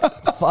 Yeah.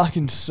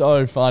 Fucking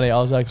so funny.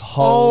 I was like,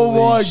 holy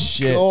my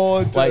shit.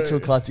 God, Wait dude. till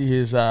Clutty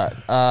hears that.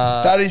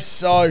 That is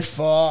so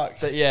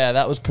fucked. But yeah,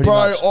 that was pretty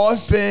Bro, much.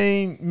 I've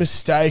been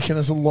mistaken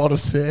as a lot of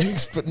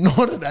things, but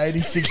not an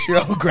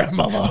 86-year-old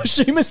grandmother. Was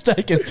she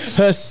mistaken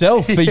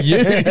herself for you?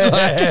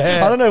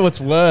 I don't know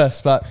what's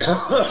worse, but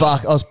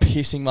fuck, I was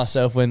pissing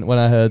myself when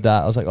I heard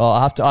that. I was like, oh,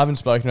 I haven't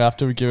spoken to her. I have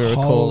to give her a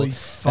call Holy and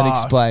fuck.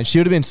 explain. She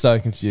would have been so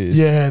confused.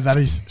 Yeah, that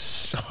is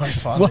so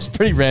funny. It was a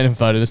pretty random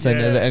photo to send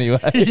her, but anyway.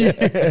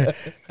 Yeah.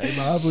 Hey,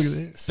 Marv, look at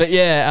this. But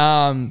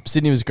yeah,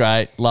 Sydney was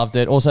great. Loved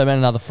it. Also met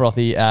another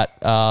frothy at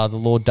the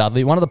Lord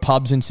Dudley. One of the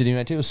pubs in Sydney we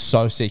went to was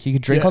so sick. You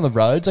could drink on the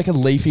roads, like a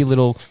leafy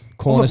little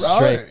corner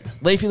street.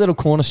 Leafy little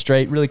corner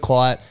street, really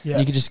quiet. Yeah.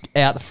 You could just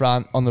out the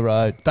front on the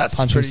road. That's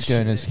punching pretty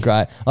schooners. sick.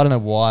 Great. I don't know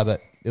why,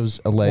 but it was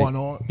elite. Why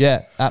not?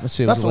 Yeah,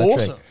 atmosphere That's was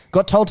electric. awesome.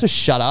 Got told to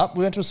shut up.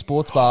 We went to a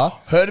sports bar.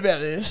 Heard about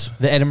this.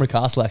 The Edinburgh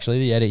Castle, actually,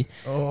 the Eddie.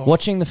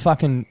 Watching the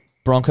fucking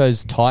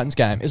Broncos Titans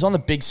game. It's on the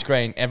big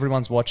screen.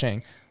 Everyone's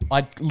watching.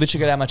 I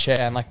literally got out of my chair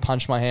and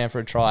punched my hand for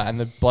a try. And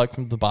the bloke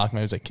from the bar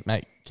was like,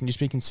 mate, can you just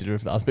be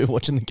considerate of the other people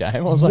watching the game?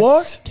 I was like,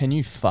 What? Can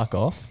you fuck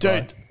off?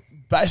 Dude,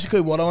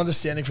 basically what I'm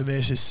understanding for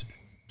this is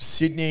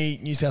Sydney,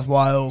 New South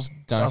Wales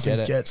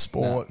doesn't get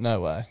sport.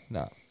 No way.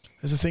 No.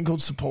 There's a thing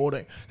called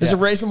supporting. There's a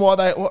reason why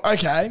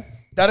okay,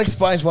 that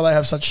explains why they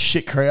have such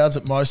shit crowds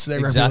at most of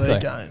their rugby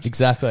league games.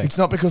 Exactly. It's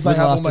not because they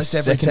Wouldn't have last a almost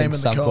every second team in the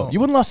some comp. form. You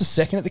wouldn't last a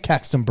second at the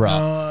Caxton, bro.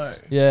 No.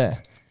 Yeah.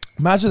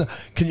 Imagine,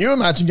 can you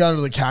imagine going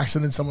to the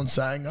Caxton and someone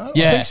saying, I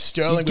Yeah. think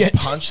Sterling would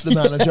punch the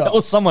manager.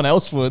 Or someone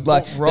else would.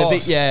 Or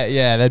Ross.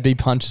 There'd be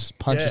punches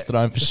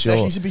thrown for the sure.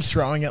 Seckies would be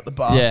throwing out the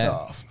bar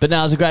stuff. But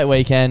no, it was a great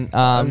weekend.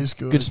 was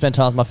good. good. to spend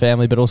time with my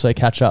family, but also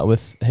catch up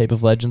with a heap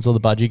of legends, all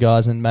the Budgie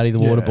guys and Matty the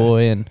Water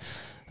Boy. And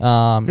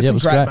Got it some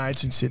was great great.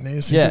 mates in Sydney.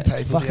 There's some Yeah, good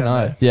it's people fucking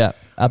down oath. Yeah,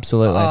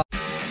 absolutely.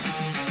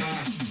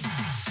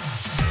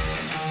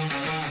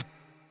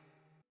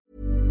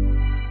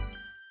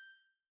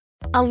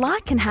 A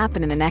lot can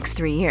happen in the next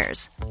 3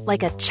 years.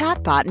 Like a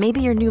chatbot may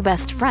be your new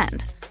best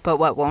friend. But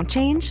what won't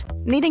change?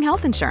 Needing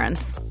health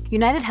insurance.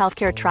 United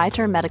Healthcare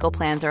Tri-Term Medical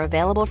Plans are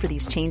available for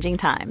these changing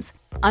times.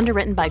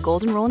 Underwritten by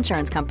Golden Rule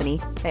Insurance Company,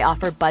 they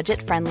offer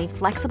budget-friendly,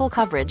 flexible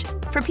coverage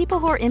for people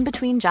who are in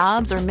between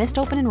jobs or missed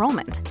open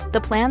enrollment.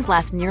 The plans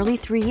last nearly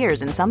 3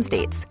 years in some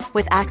states,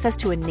 with access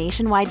to a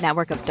nationwide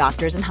network of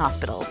doctors and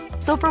hospitals.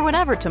 So for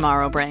whatever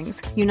tomorrow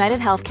brings, United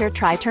Healthcare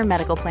Tri-Term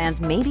Medical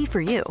Plans may be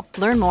for you.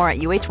 Learn more at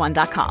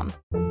uh1.com.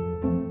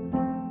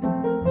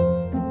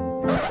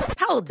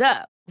 Hold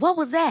up. What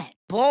was that?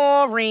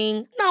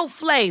 Boring. No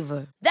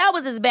flavor. That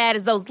was as bad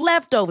as those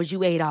leftovers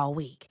you ate all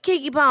week.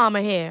 Keke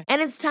Palmer here,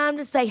 and it's time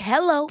to say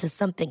hello to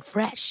something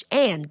fresh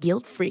and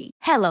guilt-free.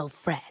 Hello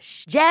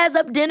Fresh. Jazz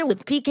up dinner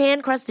with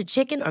pecan-crusted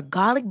chicken or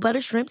garlic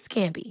butter shrimp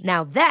scampi.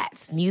 Now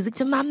that's music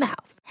to my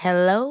mouth.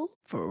 Hello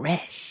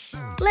Fresh.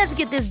 Let's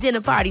get this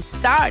dinner party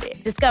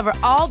started. Discover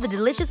all the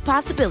delicious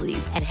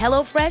possibilities at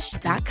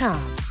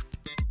hellofresh.com.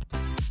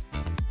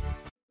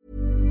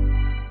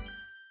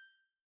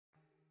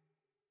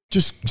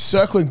 Just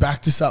circling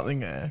back to something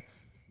there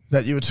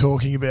that you were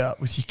talking about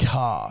with your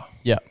car.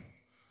 Yeah.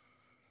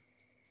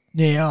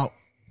 Now,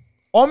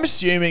 I'm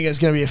assuming there's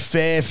going to be a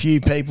fair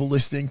few people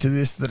listening to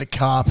this that are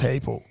car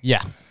people.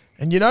 Yeah.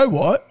 And you know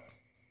what?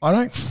 I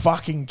don't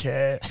fucking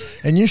care.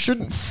 And you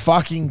shouldn't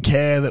fucking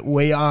care that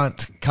we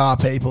aren't car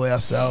people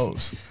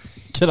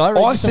ourselves. Can I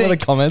read some of the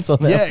comments on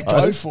that? Yeah,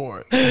 go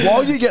for it.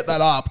 While you get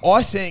that up,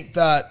 I think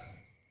that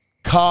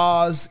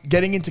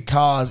getting into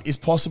cars is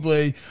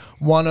possibly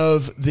one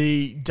of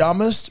the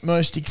dumbest,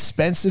 most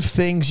expensive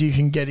things you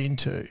can get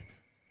into.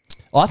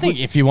 I think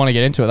if you want to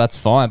get into it, that's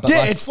fine. But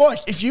yeah, it's like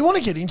if you want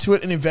to get into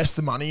it and invest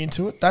the money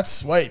into it, that's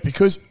sweet,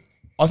 because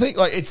I think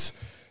like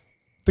it's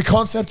the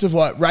concept of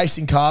like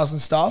racing cars and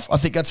stuff. I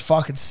think that's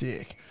fucking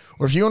sick.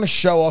 Or if you want to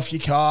show off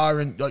your car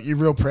and like you're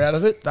real proud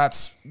of it,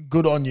 that's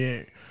good on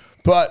you.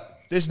 But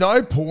there's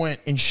no point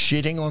in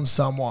shitting on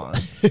someone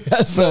who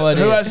has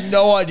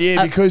no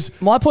idea because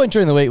my point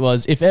during the week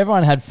was if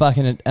everyone had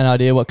fucking an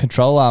idea what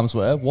control arms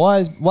were,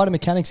 why do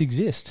mechanics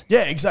exist?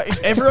 Yeah, exactly.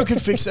 If everyone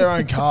could fix their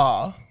own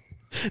car,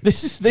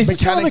 these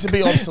mechanics would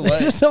be obsolete.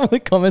 These are some of the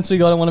comments we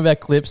got on one of our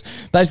clips.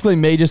 Basically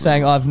me just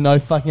saying I have no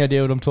fucking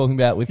idea what I'm talking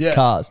about with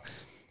cars.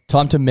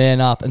 Time to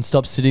man up and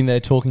stop sitting there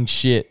talking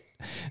shit.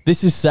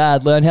 This is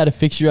sad. Learn how to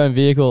fix your own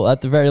vehicle. At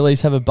the very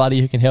least, have a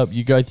buddy who can help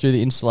you go through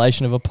the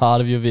installation of a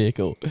part of your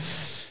vehicle.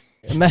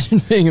 Imagine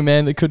being a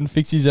man that couldn't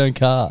fix his own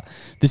car.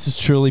 This is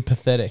truly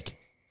pathetic.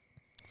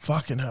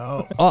 Fucking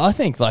hell. I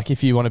think like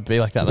if you want to be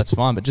like that, that's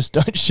fine. But just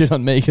don't shit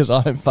on me because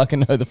I don't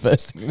fucking know the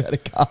first thing about a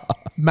car.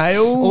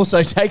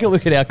 Also, take a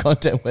look at our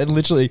content. We're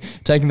literally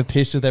taking the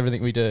piss with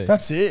everything we do.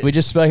 That's it. We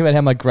just spoke about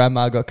how my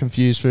grandma got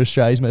confused for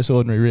Australia's most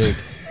ordinary rig.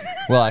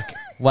 Like...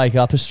 Wake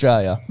up,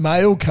 Australia.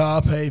 Male car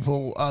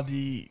people are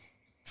the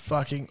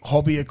fucking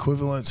hobby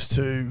equivalents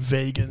to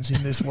vegans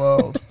in this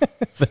world.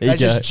 They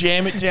just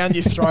jam it down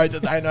your throat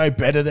that they know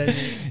better than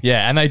you.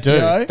 Yeah, and they do. You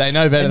know? They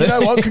know better than you.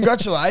 You know what?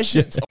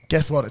 Congratulations.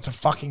 Guess what? It's a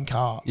fucking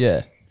car.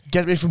 Yeah.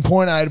 Get me from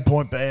point A to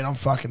point B and I'm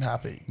fucking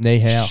happy. Ni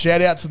hao.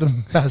 Shout out to the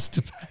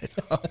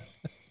masturbator.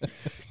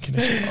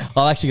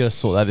 I've actually got to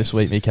sort that this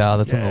week, my car.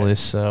 That's on the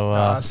list.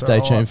 So stay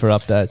tuned for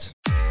updates.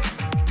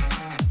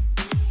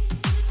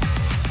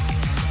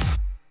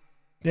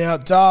 Now,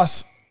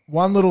 Das,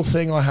 one little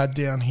thing I had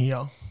down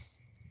here.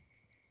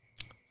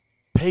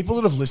 People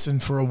that have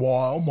listened for a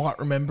while might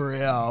remember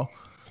our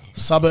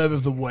Suburb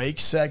of the Week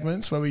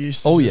segments where we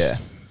used to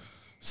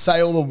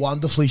say all the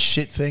wonderfully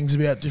shit things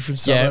about different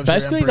suburbs. Yeah,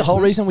 basically the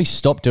whole reason we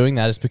stopped doing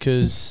that is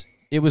because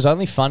it was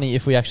only funny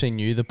if we actually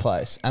knew the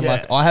place. And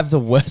like I have the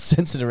worst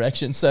sense of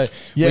direction, so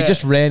we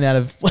just ran out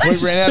of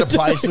places. We ran out of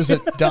places that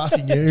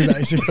Darcy knew,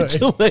 basically.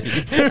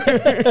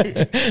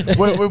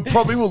 we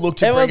probably will look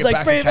to Everyone's bring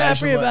like, it back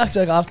bring it back. It's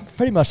like, I've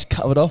pretty much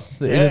covered off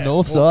the inner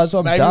north side, so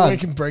I'm maybe done. Maybe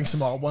we can bring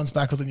some old ones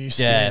back with a new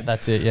spin. Yeah,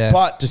 that's it, yeah.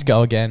 But just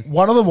go again.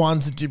 One of the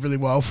ones that did really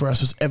well for us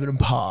was Everton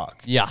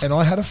Park. Yeah. And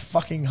I had a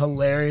fucking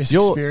hilarious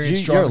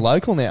experience driving. You're a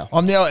local now.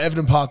 I'm now at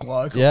Everton Park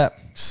local. Yeah.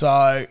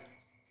 So...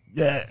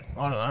 yeah,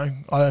 I don't know.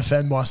 I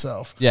offend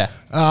myself. Yeah.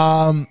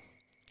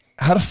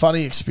 Had a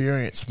funny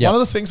experience. Yep.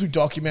 One of the things we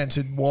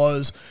documented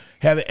was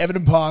how the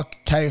Everton Park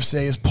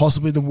KFC is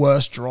possibly the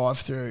worst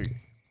drive-through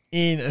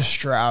in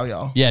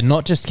Australia. Yeah,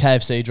 not just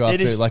KFC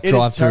drive-through, like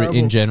drive-through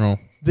in general.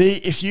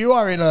 If you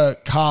are in a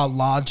car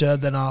larger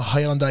than a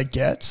Hyundai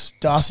Getz,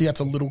 Darcy, that's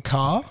a little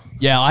car.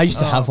 Yeah, I used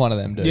to have one of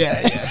them, dude.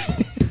 Yeah.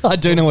 I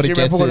do know what it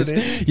gets. What it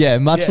is? Yeah,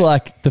 much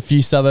like the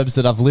few suburbs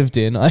that I've lived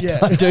in, I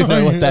do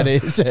know what that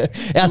is.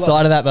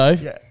 Outside of that, though,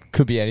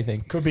 could be anything.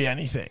 Could be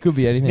anything. Could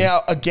be anything. Now,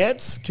 a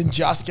Getz can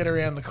just get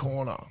around the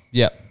corner.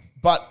 Yep.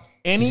 But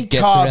any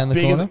car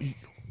bigger than...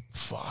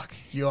 Fuck,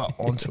 you are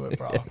onto it,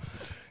 bro. Yes.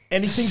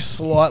 Anything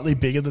slightly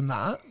bigger than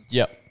that,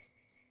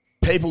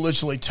 people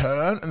literally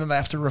turn and then they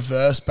have to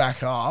reverse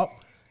back up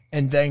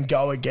and then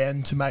go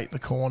again to make the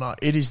corner.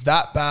 It is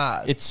that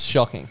bad. It's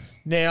shocking.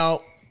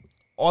 Now...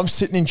 I'm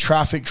sitting in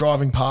traffic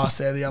driving past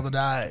there the other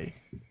day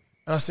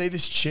and I see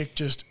this chick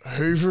just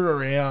hoover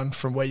around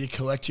from where you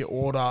collect your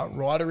order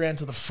right around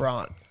to the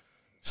front,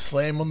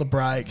 slam on the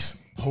brakes,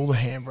 pull the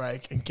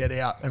handbrake and get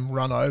out and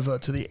run over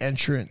to the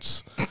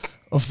entrance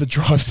of the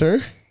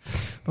drive-thru.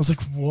 I was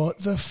like, what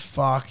the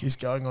fuck is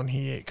going on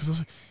here? Because I was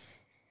like,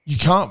 you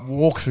can't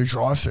walk through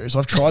drive-thrus.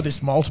 I've tried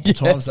this multiple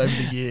times over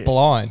the year.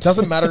 Blind.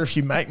 Doesn't matter if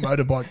you make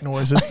motorbike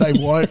noises, they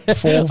won't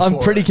fall for I'm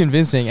pretty it.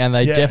 convincing, and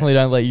they definitely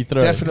don't let you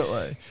through.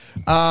 Definitely.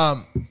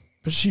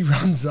 But she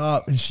runs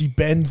up and she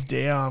bends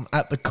down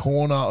at the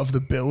corner of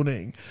the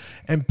building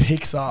and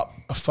picks up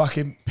a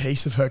fucking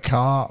piece of her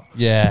car.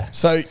 Yeah.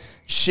 So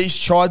she's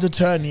tried to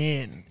turn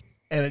in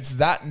and it's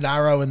that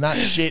narrow and that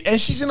shit. And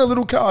she's in a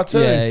little car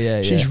too.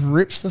 Yeah. She's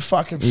ripped the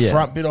fucking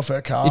front bit off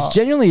her car. It's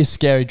genuinely a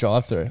scary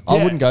drive-through.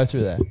 I wouldn't go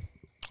through there.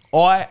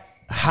 I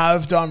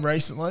have done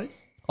recently.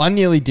 I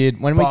nearly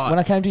did. When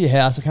I came to your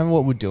house, I can't remember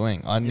what we're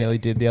doing. I nearly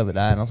did the other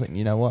day, and I was like,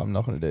 you know what? I'm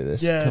not going to do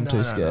this. Yeah, I'm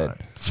too scared. No.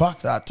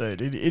 Fuck that,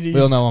 dude. It is. We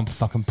all know I'm a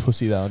fucking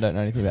pussy, though. I don't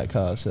know anything about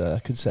cars, so I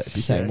could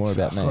be saying more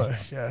about me.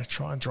 Yeah,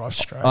 try and drive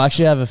straight. I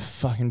actually have a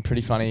fucking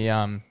pretty funny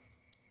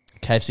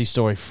KFC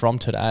story from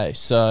today.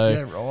 So,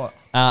 yeah, right.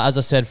 As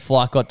I said,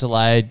 flight got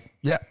delayed.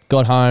 Yeah.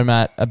 Got home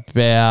at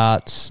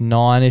about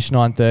 9-ish,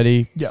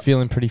 9:30. Yeah.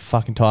 Feeling pretty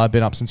fucking tired.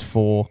 Been up since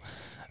 4.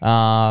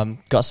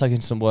 Got stuck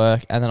into some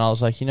work, and then I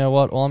was like, you know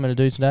what? All I'm going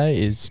to do today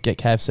is get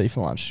KFC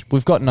for lunch.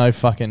 We've got no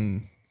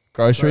fucking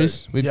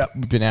groceries. We've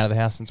been out of the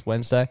house since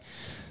Wednesday.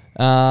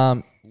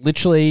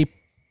 Literally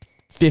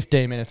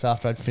 15 minutes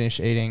after I'd finished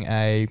eating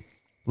a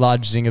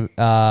large Zinger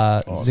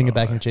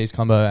bacon and cheese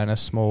combo and a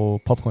small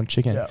popcorn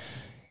chicken,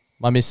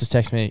 my missus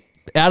texts me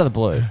out of the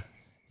blue.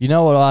 You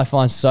know what I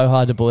find so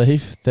hard to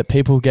believe? That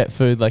people get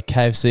food like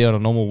KFC on a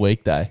normal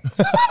weekday.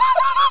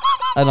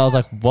 And I was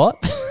like,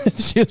 what?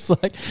 She was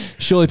like,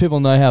 surely people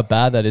know how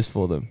bad that is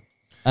for them.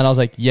 And I was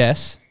like,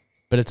 yes,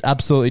 but it's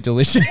absolutely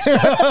delicious.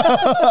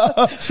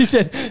 She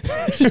said,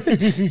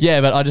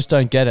 yeah, but I just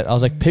don't get it. I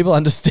was like, people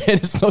understand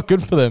it's not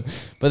good for them,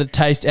 but the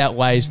taste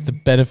outweighs the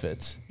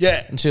benefits.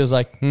 Yeah. And she was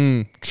like,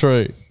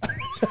 true.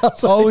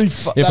 Holy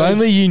fuck. If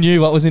only you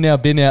knew what was in our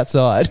bin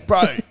outside.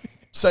 Bro,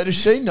 so does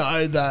she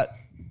know that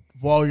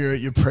while you're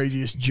at your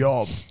previous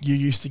job, you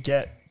used to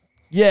get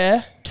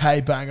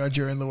K-banger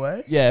during the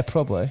week? Yeah,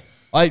 probably.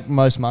 I eat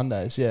most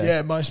Mondays,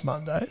 Yeah, most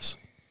Mondays.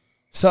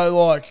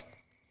 So, like,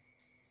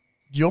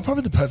 you're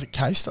probably the perfect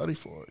case study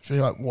for it.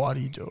 You're like, why do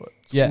you do it?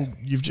 Yeah. Well,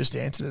 you've just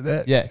answered it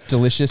there. Yeah,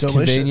 delicious,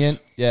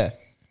 convenient. Yeah.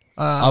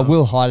 I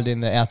will hide it in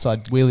the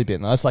outside wheelie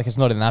bin, though. It's like it's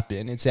not in that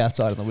bin. It's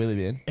outside in the wheelie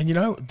bin. And, you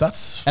know,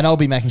 that's... And I'll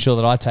be making sure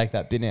that I take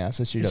that bin out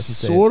so she doesn't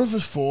see it. Sort of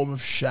a form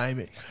of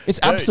shaming. It's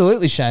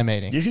absolutely shame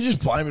eating. You can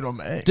just blame it on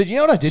me. Dude, you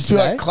know what I did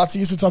today? Like, Klutzy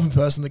is the type of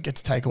person that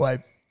gets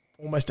takeaway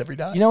almost every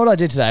day. You know what I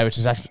did today, which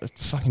is actually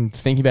fucking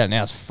thinking about it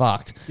now is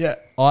fucked. Yeah.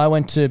 I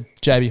went to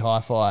JB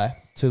Hi-Fi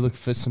to look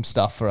for some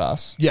stuff for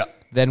us. Yeah.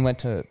 Then went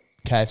to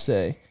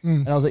KFC.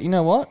 And I was like, you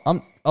know what?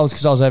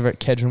 Because I was over at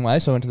Kedron Way,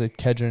 so I went to the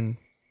Kedron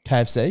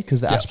KFC because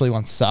the Aspley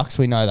one sucks.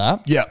 We know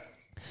that. Yeah.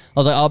 I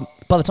was like,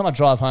 by the time I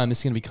drive home, this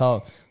is going to be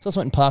cold. So I just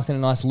went and parked in a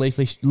nice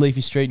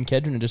leafy street in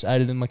Kedron and just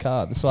ate it in my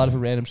car on the side of a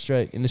random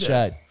street in the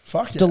shade.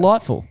 Fuck yeah.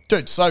 Delightful.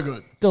 Dude, so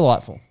good.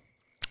 Delightful.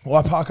 Well,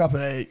 I park up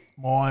and eat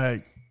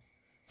my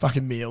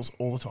fucking meals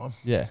all the time.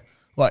 Yeah.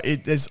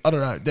 Like, there's, I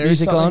don't know.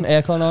 Music on,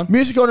 aircon on.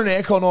 Music on and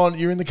aircon on.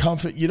 You're in the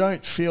comfort. You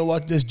don't feel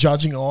like there's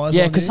judging eyes.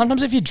 Yeah, on because you.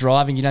 sometimes if you're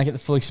driving, you don't get the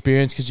full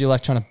experience because you're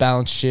like trying to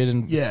balance shit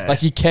and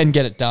like you can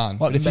get it done.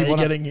 Like but if me you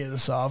wanna, getting here the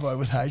Savo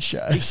with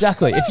HJ.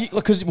 exactly. If you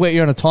because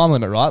you're on a time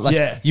limit, right?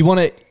 Like you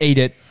want to eat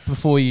it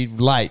before you're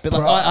late. But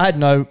like I had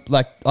no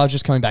I was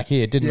just coming back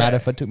here. It didn't matter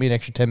if it took me an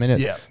extra 10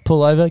 minutes. Yeah.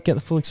 Pull over, get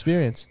the full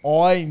experience.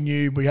 I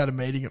knew we had a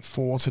meeting at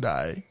 4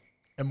 today,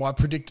 and my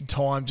predicted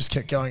time just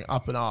kept going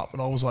up and up,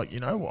 and I was like, you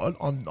know what?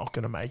 I'm not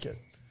going to make it.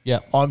 Yeah.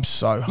 I'm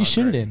so hungry. You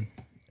shit it in.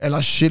 And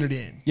I shit it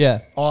in.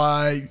 Yeah.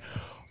 I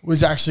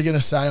was actually going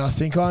to say, I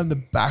think I'm the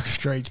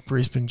Backstreets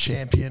Brisbane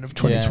champion of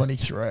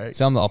 2023. Yeah.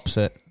 So I'm the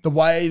opposite. The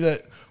way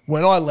that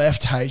when I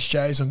left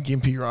HJ's on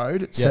Gympie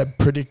Road, it said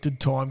predicted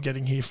time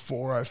getting here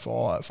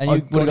 4:05. And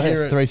you would have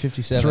here at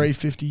 3:57.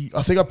 3:50.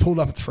 I think I pulled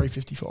up at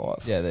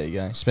 3:55. Yeah, there you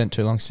go. Spent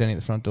too long standing at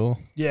the front door.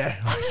 Yeah,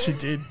 I actually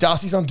did.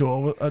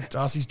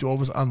 Darcy's door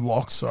was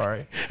unlocked,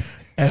 sorry.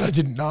 And I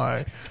didn't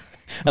know.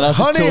 And I was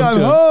Honey, just I'm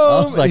home.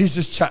 home. Was like, he's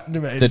just chatting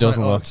to me. The door's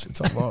like, unlocked. It's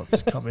unlocked.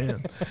 Just come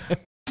in.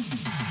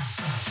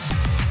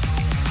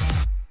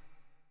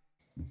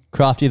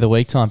 Crafty of the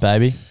week time,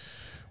 baby.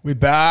 We're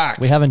back.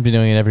 We haven't been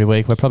doing it every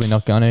week. We're probably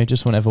not going to,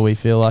 just whenever we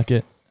feel like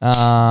it.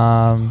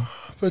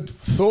 But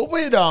thought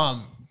we'd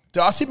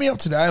Darcy hit me up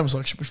today and was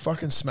like, should we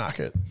fucking smack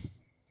it?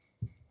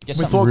 Get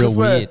We something thought real because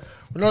weird.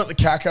 we're not at the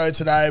Caco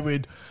today,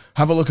 we'd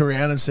have a look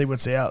around and see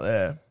what's out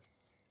there.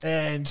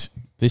 And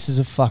This is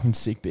a fucking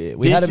sick beer.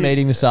 We had a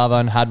meeting this Savo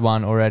and had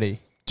one already.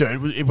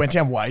 dude, it went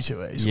down way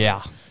too easy.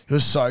 Yeah. It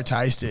was so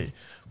tasty.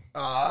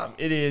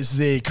 It is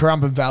the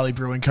Currumbin Valley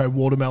Brewing Co.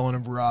 Watermelon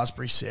and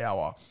Raspberry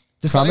Sour.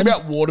 There's something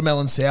about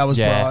watermelon sours,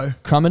 bro.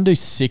 Crumman do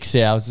 6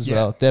 hours as Yeah.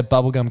 well. They're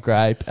bubblegum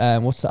grape.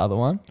 And what's the other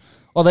one?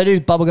 Oh, they do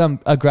bubblegum,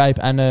 a grape,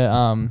 and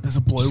a There's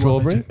a blue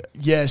strawberry. one.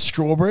 Yeah,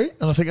 strawberry.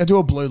 And I think they do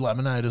a blue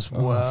lemonade as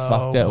well.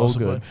 fuck, they're all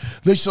possibly. good.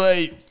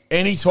 Literally,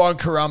 anytime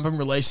Currumbin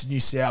release a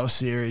new sour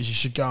series, you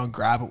should go and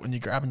grab it when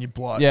you're grabbing your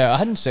bloke. Yeah, I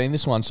hadn't seen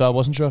this one, so I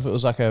wasn't sure if it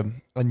was like a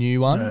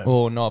new one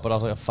or not, but I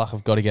was like, fuck,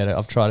 I've got to get it.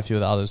 I've tried a few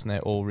of the others, and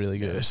they're all really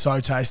good. It's so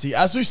tasty.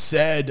 As we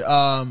said,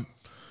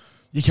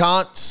 you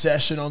can't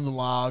session on the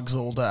largs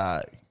all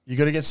day. You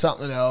got to get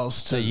something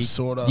else to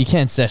sort of... You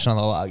can session on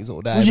the lagers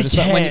all day. Well, you but it's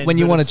like can, when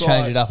you but want it's to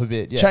change like- it up a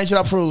bit. Yeah. Change it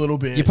up for a little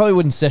bit. You probably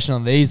wouldn't session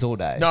on these all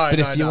day. No, but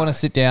if you want to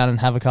sit down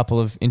and have a couple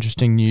of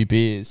interesting new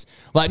beers,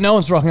 like no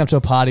one's rocking up to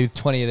a party with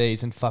 20 of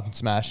these and fucking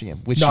smashing them,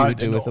 which you would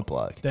do with a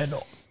bloke. They're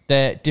not.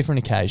 They're different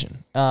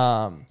occasion.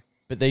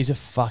 But these are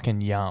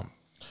fucking yum.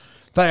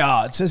 They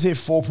are. It says here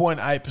 4.8%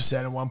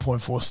 and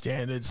 1.4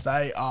 standards.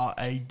 They are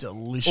a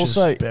delicious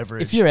Also,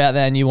 beverage. if you're out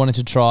there and you wanted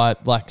to try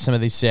like some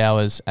of these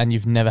sours and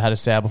you've never had a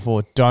sour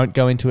before, don't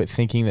go into it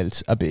thinking that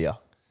it's a beer.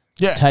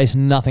 yeah, It tastes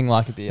nothing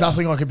like a beer.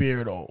 nothing like a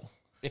beer at all.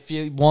 If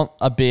you want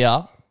a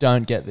beer,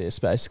 don't get this,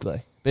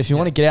 basically. But if you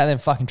want to get out there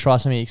and fucking try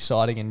something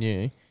exciting and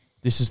new,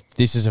 this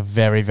is a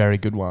very, very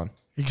good one.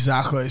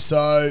 Exactly.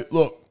 So,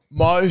 look,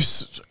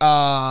 most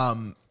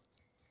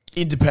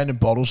independent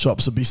bottle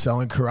shops will be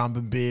selling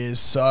Currumbin beers.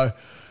 So,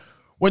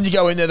 when you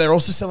go in there, they're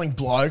also selling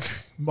bloke,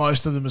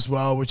 most of them as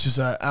well, which is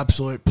an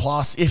absolute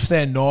plus. If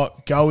they're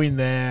not, go in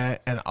there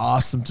and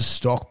ask them to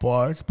stock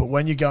bloke. But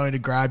when you're going to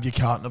grab your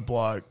carton of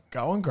bloke,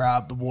 go and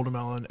grab the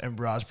watermelon and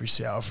raspberry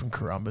sour from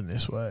Currumbin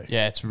this week.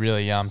 Yeah, it's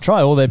really yum.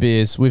 Try all their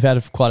beers. We've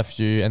had quite a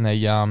few and they're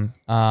yum.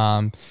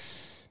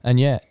 And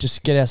yeah,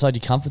 just get outside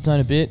your comfort zone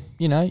a bit.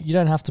 You know, you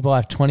don't have to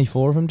buy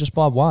 24 of them. Just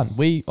buy one.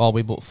 We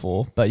bought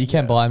 4, but you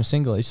can buy them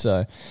singly.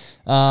 So,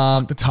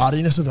 The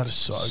tardiness of that is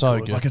so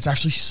good. good. Like, it's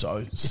actually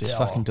so it's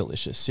sour. fucking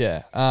delicious.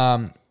 Yeah.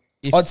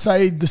 I'd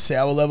say the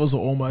sour levels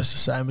are almost the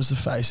same as the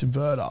face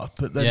inverter,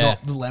 but they're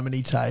not the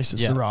lemony taste.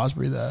 It's the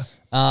raspberry there.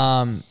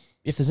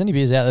 If there's any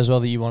beers out there as well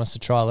that you want us to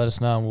try, let us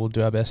know and we'll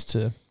do our best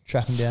to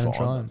track them down and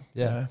try them.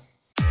 Yeah.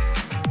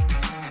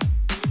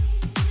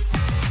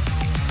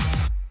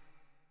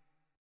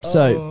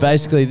 So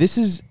basically, this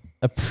is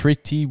a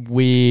pretty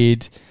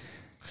weird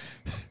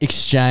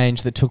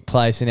exchange that took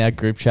place in our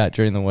group chat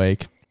during the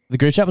week. The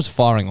group chat was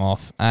firing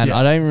off, and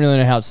I don't really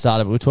know how it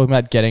started, but we were talking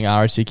about getting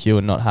RSEQ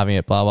and not having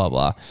it, blah, blah,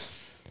 blah.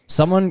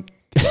 Someone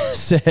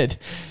said,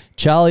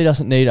 Charlie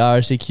doesn't need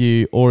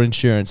RSEQ or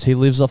insurance. He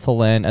lives off the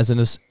land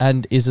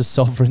and is a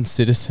sovereign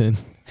citizen.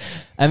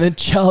 And then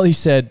Charlie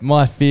said,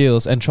 my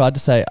feels, and tried to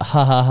say,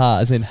 ha, ha, ha,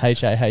 as in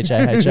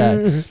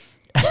H-A-H-A-H-A.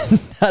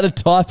 Had a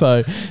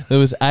typo. There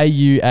was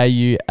AU.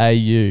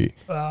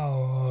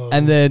 Oh.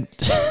 And then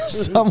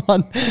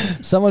someone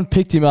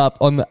picked him up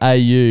on the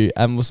AU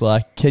and was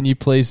like, can you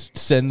please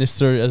send this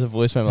through as a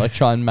voice memo? Like,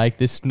 try and make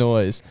this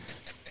noise.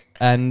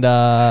 And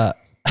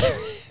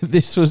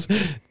this was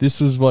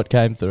what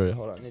came through.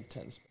 Hold on, I need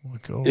 10. Oh my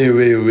God.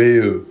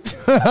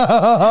 So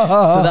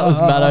that was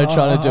Matto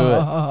trying to do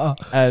it.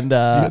 And You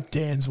got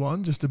Dan's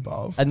one just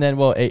above. and then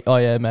mate,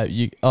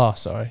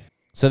 sorry.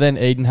 So then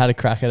Eden had a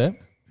crack at it.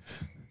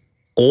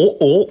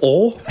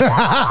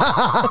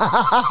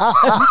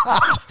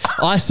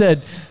 I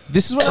said,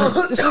 this is when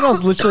I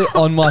was literally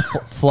on my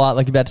flight,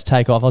 like about to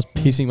take off. I was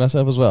pissing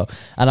myself as well.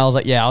 And I was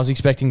like, I was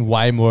expecting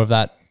way more of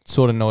that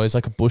sort of noise,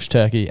 like a bush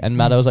turkey. And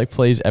Matto was like,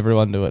 please,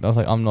 everyone do it. And I was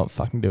like, I'm not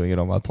fucking doing it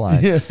on my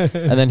plane.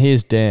 And then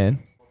here's Dan.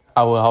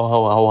 And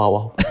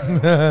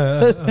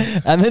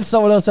then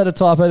someone else had a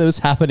typo that was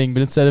happening,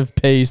 but instead of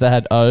P's, they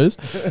had O's.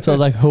 So I was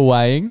like,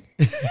 Hawaiiing,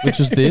 which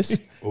was this.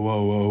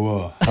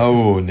 Whoa. How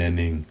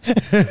Nenning.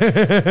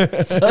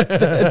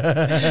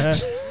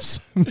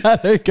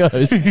 Matto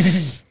goes,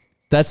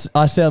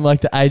 I sound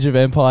like the Age of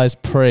Empires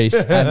priest,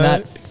 and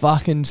that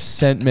fucking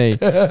sent me.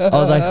 I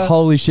was like,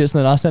 holy shit. So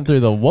then I sent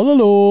through the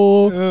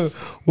wallalo.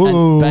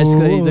 And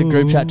basically the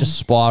group chat just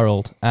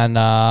spiraled.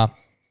 And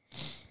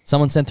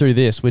someone sent through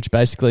this, which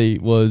basically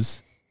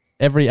was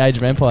every Age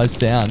of Empires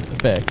sound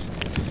effects.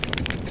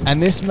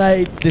 And this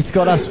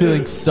got us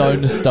feeling so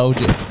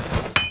nostalgic.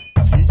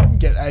 If you didn't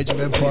get Age of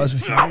Empires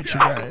with your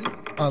Nutrigrain,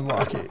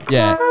 unlucky.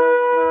 Yeah.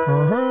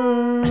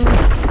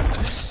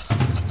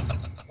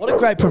 What a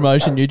great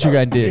promotion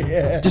Nutrigrain did.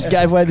 Yeah. Just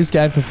gave away this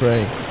game for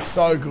free.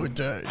 So good,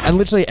 dude. And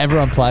literally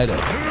everyone played it.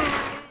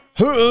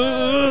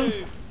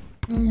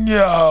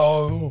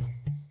 No.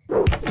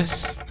 How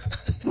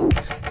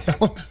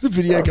long does the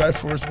video go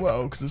for as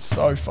well? Because it's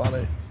so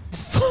funny.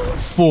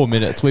 4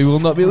 minutes. We will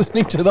not be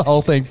listening to the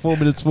whole thing. 4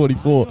 minutes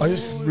 44. I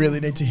just really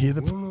need to hear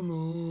the...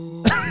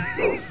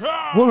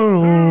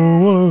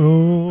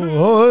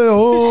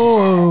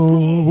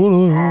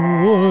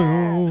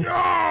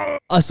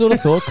 I sort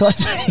of thought,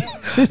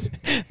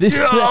 this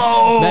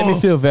made me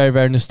feel very,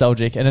 very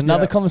nostalgic. And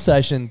another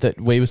conversation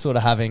that we were sort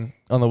of having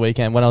on the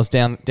weekend when I was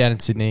down in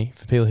Sydney,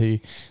 for people who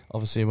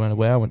obviously weren't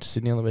aware, I went to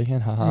Sydney on the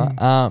weekend.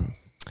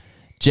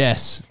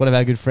 Jess, one of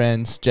our good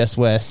friends, Jess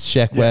West,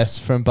 Sheck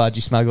West from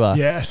Budgie Smuggler.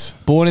 Yes.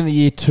 Born in the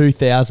year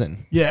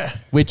 2000. Yeah.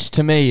 Which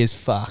to me is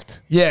fucked.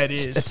 Yeah, it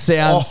is. It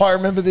sounds. I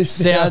remember this.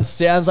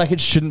 Sounds like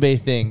it shouldn't be a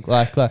thing.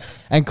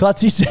 And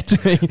Klutzy said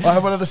to me, I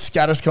had one of the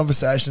scattest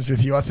conversations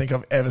with you I think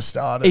I've ever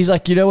started. he's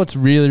like, you know what's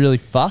really, really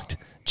fucked?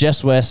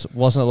 Jess West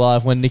wasn't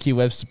alive when Nikki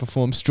Webster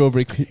performed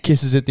Strawberry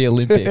Kisses at the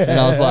Olympics. And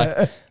I was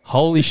like,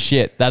 holy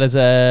shit, that is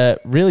a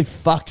really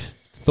fucked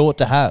thought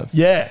to have.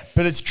 Yeah,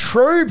 but it's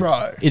true,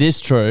 bro. It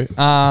is true.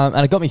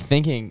 And it got me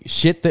thinking,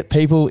 shit that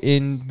people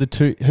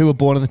who were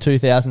born in the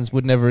 2000s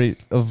would never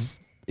have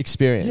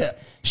experienced. Yeah.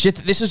 Shit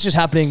that this was just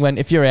happening when,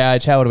 if you're our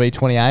age, how old are we,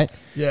 28?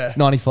 Yeah.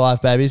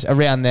 95 babies.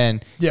 Around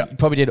then, Yeah. you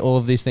probably did all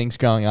of these things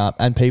growing up,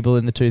 and people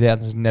in the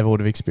 2000s never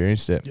would have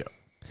experienced it. Yeah.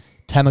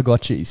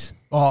 Tamagotchis.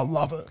 Oh, I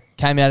love it.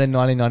 Came out in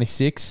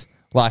 1996.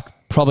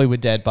 Probably were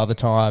dead by the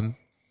time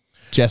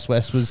Jess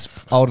West was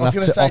old I was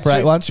enough going to to say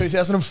operate one.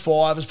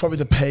 2005 was probably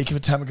the peak of a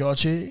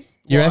Tamagotchi.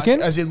 You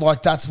reckon? As in,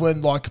 that's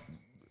when,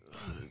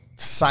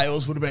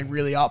 sales would have been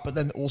really up, but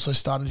then also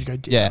started to go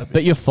down a bit.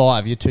 But you're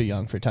 5. You're too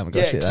young for a Tamagotchi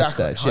Yeah, at that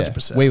exactly, stage.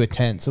 100%. We were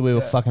 10, so we were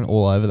fucking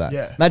all over that.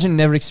 Yeah. Imagine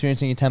never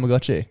experiencing a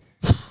Tamagotchi.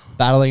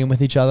 Battling them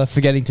with each other,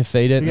 forgetting to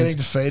feed it. Forgetting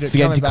to feed it,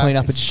 Forgetting to coming clean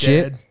back, up its it's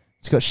shit. dead.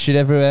 It's got shit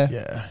everywhere.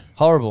 Yeah.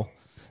 Horrible.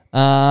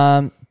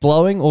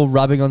 Blowing or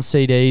rubbing on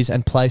CDs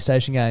and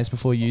PlayStation games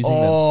before using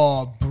them.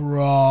 Oh,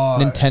 bro.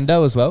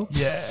 Nintendo as well.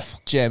 Yeah.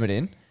 Jam it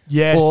in.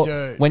 Yes, or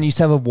dude. when you used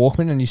to have a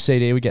Walkman and your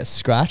CD would get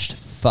scratched,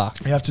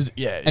 fuck. You have to,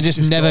 yeah. And it's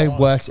just never gone.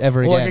 works ever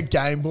Or again. like a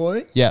Game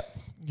Boy. Yeah.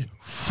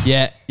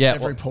 Yeah.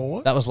 Every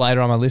port. That was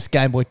later on my list.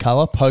 Game Boy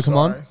Color,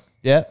 Pokemon. Sorry.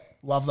 Yeah.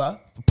 Love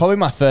that. Probably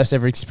my first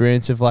ever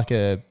experience of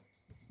a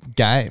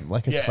game,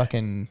 a Yeah.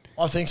 fucking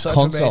I think so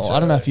console. for me too. I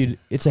don't know if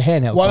it's a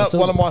handheld One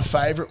console. of my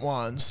favourite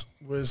ones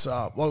was,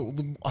 I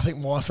think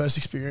my first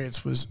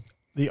experience was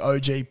the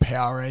OG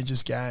Power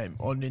Rangers game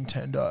on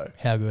Nintendo.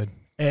 How good.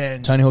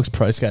 And Tony Hawk's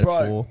Pro Skater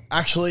 4.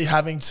 actually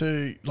having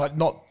to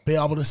not be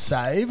able to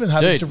save and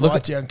having to look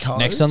write at- down codes.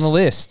 Next on the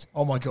list.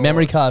 Oh my God.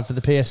 Memory card for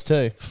the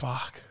PS2.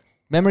 Fuck.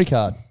 Memory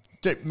card.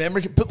 Dude,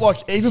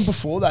 but even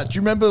before that, do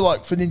you remember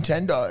for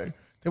Nintendo,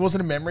 there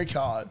wasn't a memory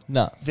card?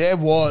 No. There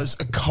was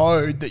a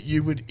code that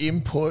you would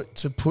input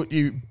to put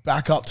you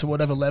back up to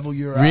whatever level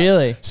you were at.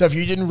 Really? So if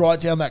you didn't write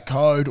down that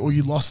code or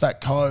you lost that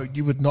code,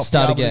 you would not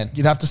Start be able again.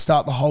 you'd have to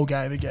start the whole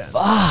game again.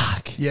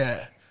 Fuck.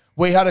 Yeah.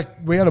 We had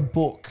a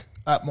book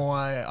at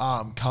my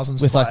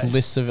cousin's With place.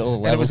 lists of all the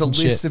levels and it was a and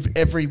list shit. of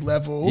every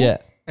level. Yeah.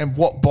 And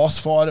what boss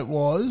fight it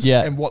was.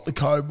 Yeah. And what the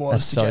code was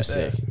That's to so get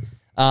sick.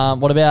 there.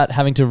 What about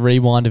having to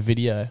rewind a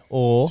video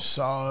or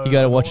So you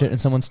go to watch it and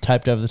someone's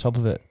taped over the top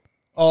of it?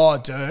 Oh,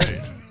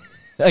 dude.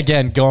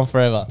 Again, gone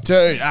forever.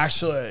 Dude,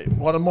 actually,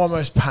 one of my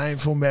most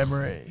painful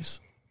memories.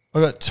 I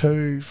got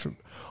two from.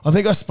 I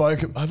think I spoke.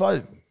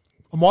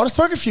 I might have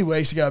spoke a few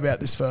weeks ago about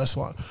this first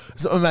one.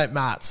 So my mate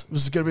Matt's. It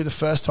was going to be the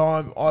first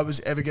time I was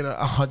ever going to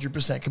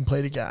 100%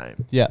 complete a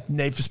game. Yeah.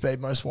 Need for Speed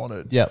Most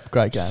Wanted. Yep.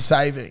 Great game.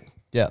 Saving.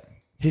 Yep.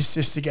 His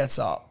sister gets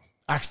up,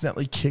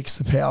 accidentally kicks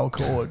the power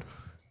cord.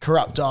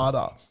 Corrupt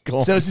data.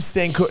 God. So there was this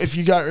thing called, if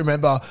you don't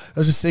remember, there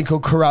was this thing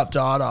called corrupt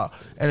data.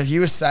 And if you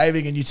were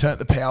saving and you turned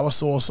the power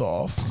source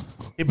off,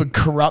 it would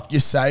corrupt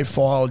your save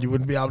file and you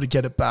wouldn't be able to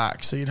get it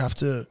back. So you'd have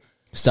to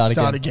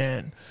start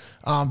again.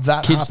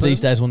 That Kids happened.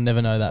 these days will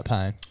never know that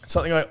pain.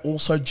 Something I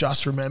also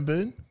just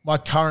remembered, my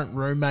current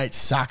roommate,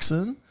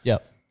 Saxon,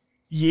 Yep.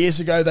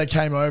 years ago they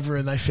came over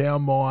and they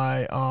found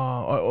my,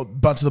 a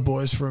bunch of the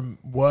boys from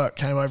work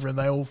came over and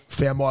they all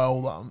found my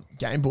old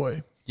Game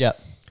Boy Yep.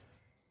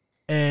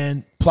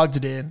 and plugged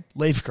it in,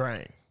 leaf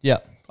green.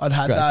 Yep. I'd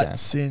had Great that game.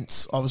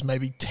 since I was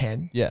maybe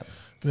 10. Yep.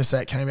 I'm going to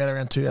say it came out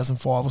around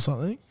 2005 or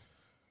something.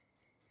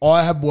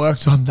 I had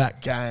worked on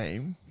that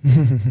game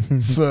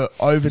for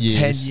over 10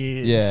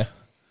 years. Yeah.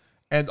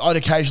 And I'd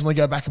occasionally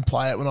go back and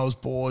play it when I was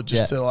bored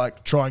just to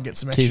try and get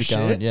some extra Keep it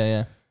going. shit. Yeah,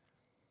 yeah.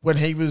 When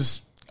he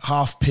was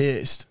half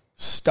pissed,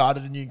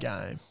 started a new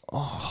game.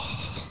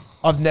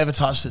 I've never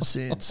touched it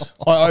since.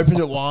 I opened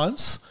it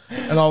once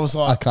and I was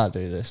I like, can't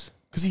do this.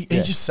 because he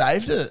just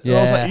saved it. And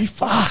I was like, Yeah. are you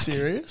fucking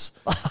serious?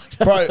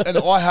 Bro, and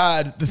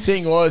the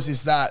thing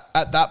is that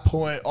at that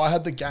point, I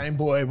had the Game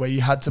Boy where you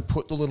had to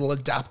put the little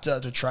adapter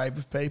to trade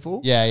with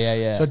people. Yeah, yeah,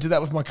 yeah. So I did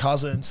that with my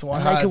cousin. So I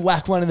And they had, could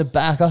whack one in the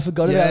back. I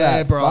forgot about yeah,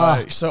 that. bro.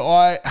 Fuck. So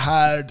I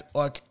had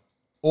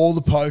all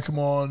the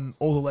Pokemon,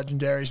 all the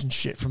legendaries and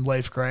shit from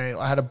Leaf Green.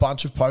 I had a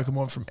bunch of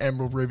Pokemon from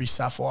Emerald, Ruby,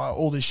 Sapphire,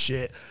 all this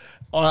shit.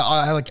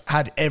 I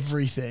had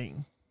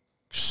everything.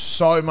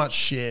 So much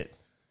shit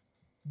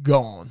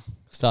gone.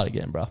 Start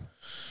again, bro.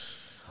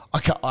 I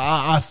can't.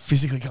 I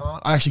physically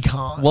can't. I actually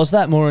can't. Was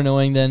that more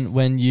annoying than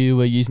when you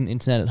were using the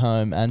internet at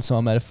home and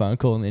someone made a phone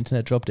call and the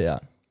internet dropped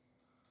out?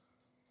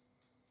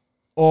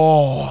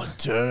 Oh,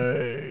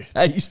 dude.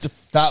 That used to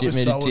That shit was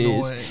me so to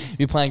tears. annoying.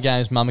 You're playing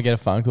games, mum will get a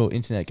phone call,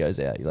 internet goes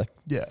out. You're like,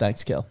 Yeah.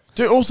 thanks, Kel.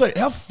 Dude, also,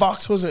 how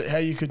fucked was it how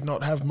you could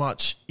not have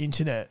much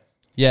internet?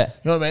 Yeah,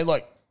 You know what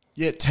I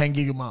mean? 10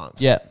 gig a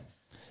month. yeah.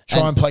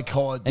 Try and play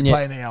COD. and You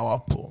yet- play an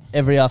hour. Boom.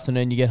 Every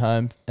afternoon you get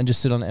home and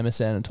just sit on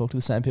MSN and talk to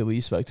the same people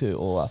you spoke to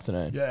all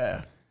afternoon.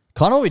 Yeah.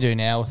 Kind of what we do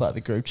now with like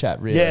the group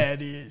chat, really. Yeah,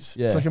 it is.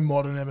 Yeah. It's like a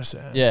modern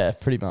MSN. Yeah,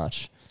 pretty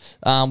much.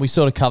 We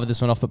sort of covered this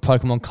one off, but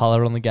Pokemon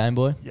Color on the Game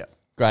Boy. Yeah.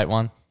 Great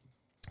one.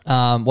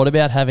 What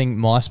about having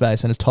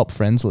MySpace and a top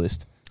friends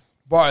list?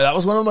 Bro, that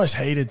was one of the most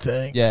hated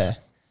things. Yeah.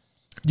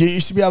 You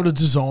used to be able to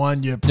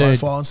design your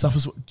profile and stuff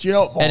as well. Do you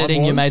know what mine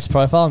Editing was? your mate's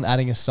profile and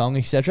adding a song,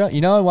 etc. You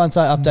know, once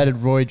I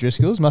updated Roy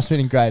Driscoll's, must have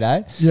been in grade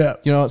 8. Yeah.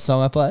 You know what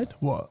song I played?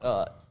 What?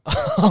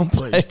 I'll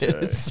play Please it. do.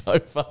 It's so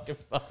fucking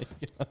funny.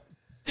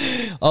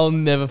 I'll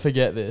never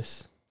forget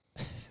this.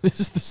 This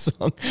is the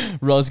song.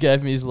 Roz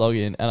gave me his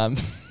login and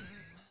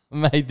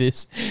I made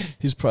this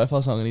his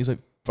profile song and he's like,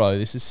 bro,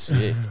 this is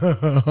sick.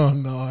 Oh,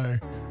 no.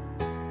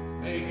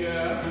 Hey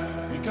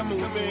girl, you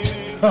coming with me?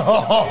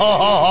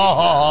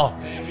 Oh,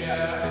 Hey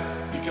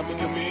girl, you coming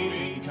with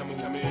me? You coming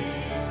with me?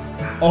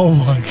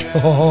 my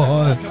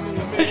God. Coming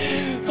with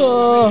me?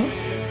 Oh,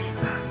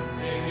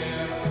 Hey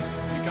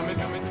girl, you coming?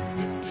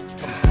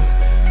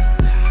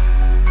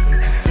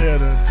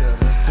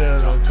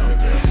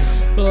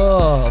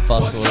 oh,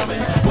 fast forward.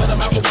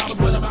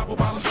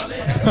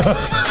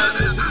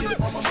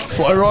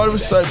 Flow Rider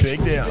was so big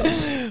now.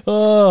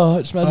 Oh,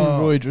 just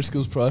imagine Roy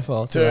Driscoll's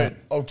profile. Dude,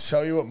 I'll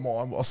tell you what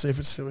mine. I'll see if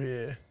it's still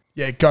here.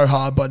 Yeah, Go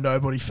Hard by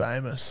Nobody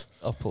Famous.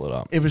 I'll pull it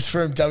up. It was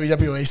from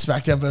WWE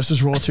SmackDown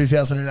versus Raw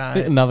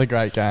 2008. Another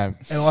great game.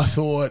 And I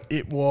thought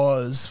it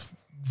was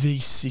the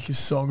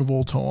sickest song of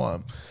all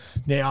time.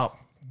 Now,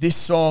 this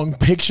song,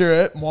 picture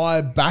it,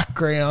 my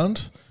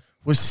background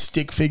was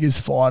stick figures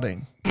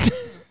fighting.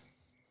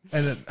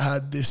 And it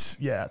had this,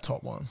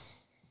 top one.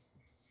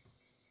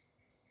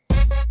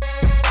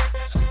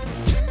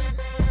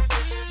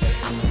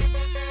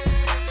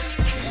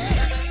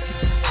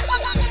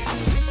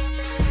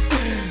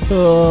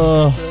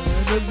 Oh,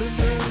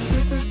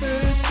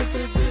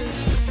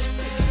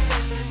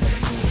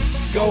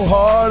 Go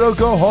hard or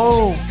go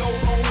home.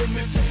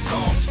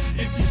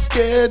 If you're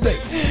scared.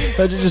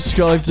 imagine just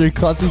scrolling through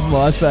Clutzy's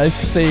MySpace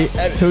to see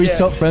who his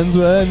top friends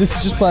were, and this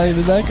is just playing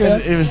in the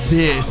background. And it was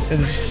this,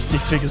 and it's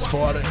stick figures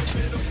fighting.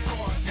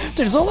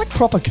 Dude, it's all like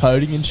proper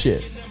coding and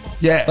shit.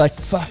 Yeah. Like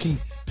fucking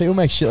people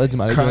make shitloads of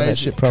money doing that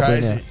shit properly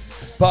crazy.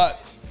 But,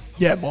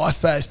 yeah,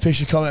 MySpace,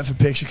 picture comment for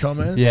picture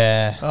comment. now.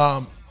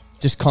 Yeah.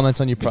 Just comments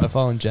on your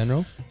profile in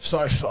general.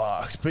 So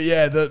fucked. But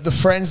yeah, the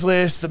friends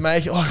list, the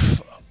make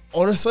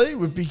honestly,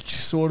 would be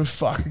sort of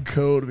fucking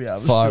cool to be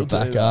able to Fire still it do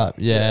back that. up.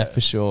 Yeah,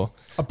 for sure.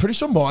 I'm pretty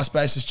sure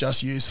MySpace is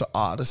just used for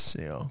artists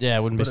now. Yeah, I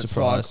wouldn't be but it's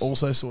surprised. like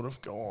also sort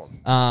of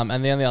gone.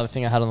 And the only other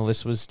thing I had on the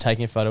list was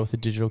taking a photo with a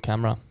digital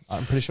camera.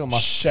 I'm pretty sure my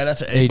Shout out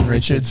to Eden Eden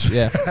Richards.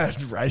 Richards,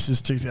 yeah.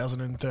 Races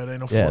 2013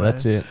 or 14. Yeah,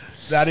 that's it.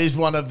 That is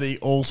one of the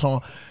all-time...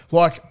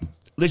 Like,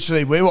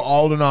 literally, we were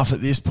old enough at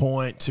this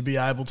point to be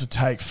able to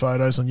take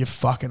photos on your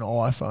fucking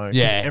iPhone. 'cause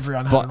Yeah,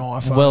 everyone had an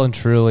iPhone. Well and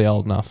truly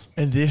old enough.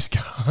 And this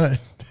guy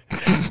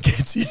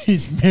gets in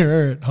his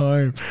mirror at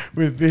home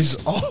with this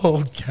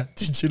old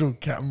digital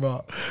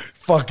camera,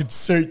 fucking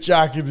suit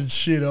jacket and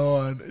shit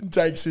on, and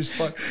takes this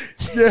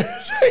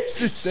takes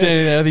this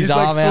Sitting there with his he's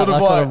arm out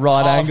like on a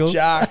right half angle.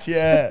 jacked,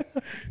 yeah.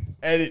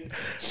 And it,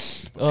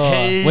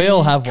 We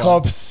all have one.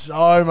 cops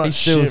so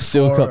much He shit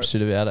still for cops it.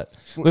 shit about it.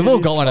 Well, We've it all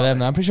is got one of them funny.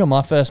 though. I'm pretty sure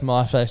my first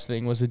MySpace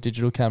thing was a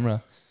digital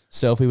camera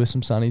selfie with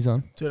some sunnies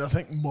on. Dude, I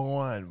think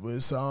mine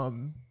was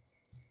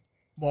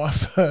my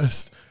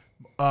first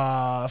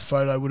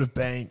photo would have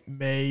been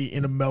me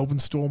in a Melbourne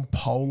Storm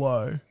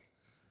polo.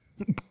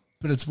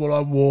 But it's what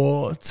I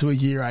wore to a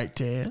year 8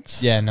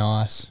 dance. Yeah,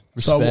 nice.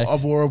 So Respect. I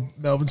wore a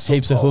Melbourne Storm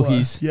Heaps of polo.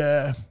 hookies.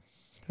 Yeah.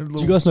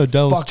 Do you guys know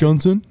Dallas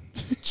Johnson?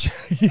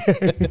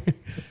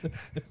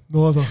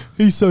 Neither.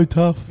 He's so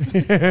tough.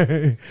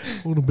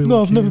 Want to be No,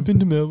 like I've never him. been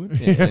to Melbourne.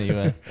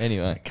 Yeah,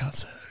 anyway. Can't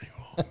say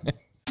that anymore.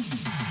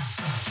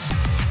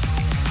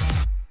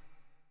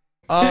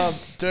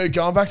 Dude,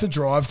 going back to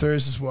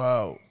drive-thrus as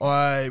well,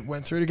 I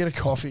went through to get a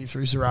coffee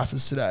through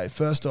Zarafas today.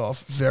 First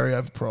off, very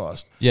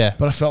overpriced. Yeah.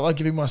 But I felt like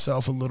giving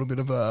myself a little bit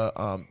of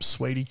a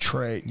sweetie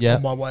treat Yeah.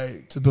 on my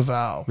way to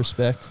Baval.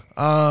 Respect.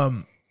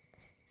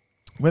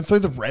 Went through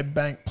the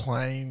Redbank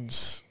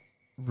Plains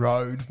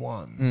Road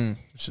one,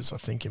 which is, I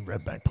think, in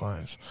Redbank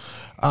Plains.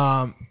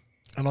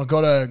 And I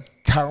got a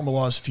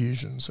caramelized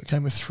fusion, so it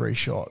came with 3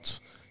 shots.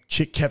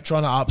 Chick kept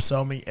trying to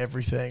upsell me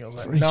everything. I was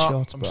like, 3 nah,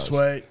 shots, I'm bros. sweet.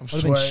 I'm I've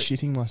been sweet.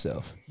 shitting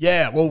myself.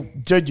 Yeah, well,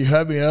 dude, you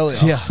heard me earlier.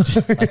 Yeah,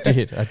 I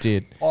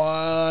did.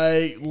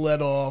 I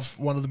let off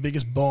one of the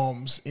biggest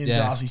bombs in Yeah.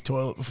 Darcy's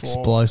toilet before.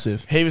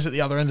 Explosive. He was at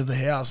the other end of the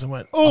house and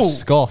went, I oh,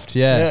 scoffed,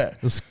 yeah. Yeah.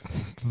 It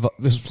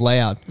was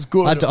loud. It was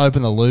good. I had to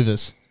open the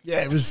louvers. yeah,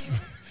 it was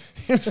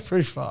it was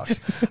pretty fucked.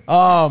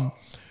 But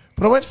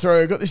I went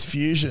through, got this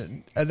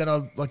fusion, and then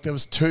there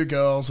was 2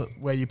 girls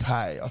where you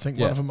pay. I think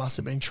one Yeah. of them must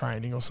have been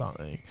training or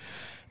something.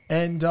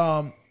 And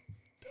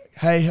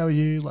hey, how are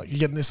you? Like, you're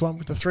getting this one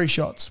with the 3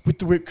 shots with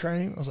the whipped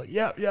cream. I was like,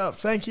 yeah,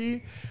 thank you.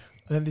 And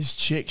then this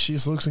chick, she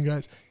just looks and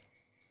goes,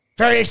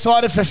 very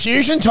excited for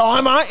fusion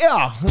time, aren't you?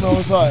 And I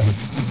was like,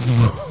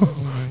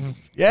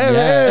 yeah,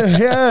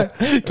 man,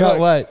 yeah. Can't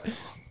wait.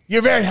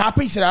 You're very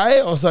happy today.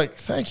 I was like,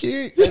 thank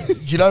you. And do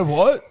you know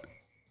what?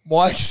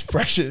 My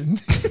expression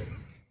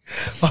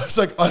I was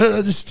like, I don't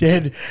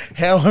understand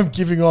how I'm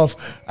giving off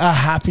a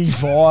happy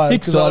vibe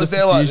because I was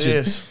there like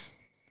this.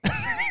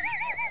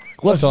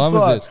 What time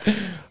was this?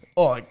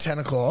 Oh, like 10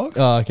 o'clock.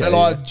 Oh, okay. And yeah.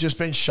 I'd just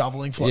been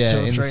shoveling for like 2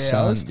 or 3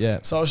 hours. Yeah.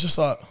 So I was just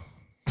like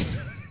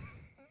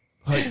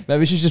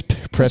maybe she's just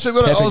prepping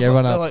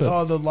everyone up. Like,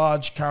 oh, the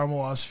large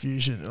caramelized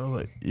fusion. And I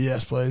was like,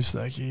 yes, please,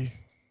 thank you.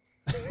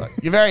 Like,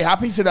 you're very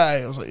happy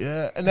today. I was like,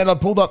 yeah. And then I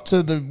pulled up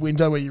to the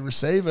window where you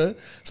receive it.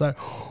 It's like,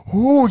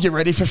 ooh, get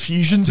ready for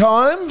fusion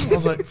time. I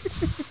was like,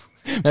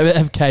 maybe they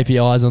have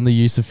KPIs on the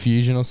use of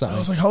fusion or something. I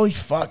was like, holy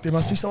fuck, there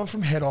must be someone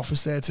from head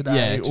office there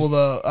today or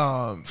the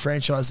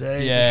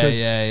franchisee. Yeah, because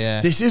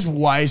yeah. this is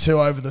way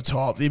too over the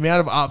top. The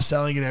amount of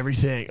upselling and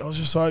everything. I was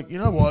just like, you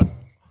know what?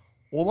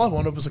 All I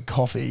wanted was a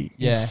coffee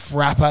in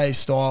frappe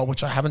style,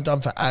 which I haven't done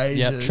for ages.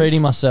 Yeah,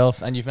 treating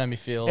myself, and you've made me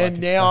feel like...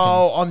 And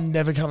now I'm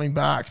never coming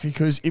back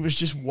because it was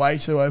just way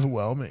too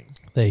overwhelming.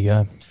 There you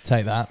go.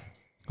 Take that.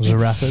 The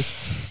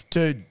rappers.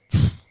 Dude,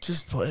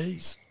 just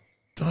please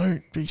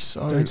don't be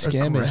so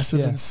scare aggressive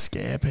me. and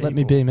scare people. Let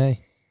me be me.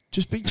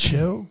 Just be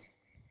chill.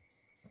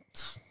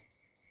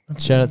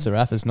 Shout out to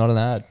rappers, not an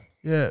ad.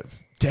 Yeah,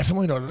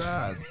 definitely not an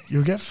ad.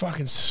 You'll get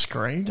fucking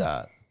screamed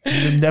at.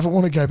 You'll never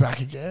want to go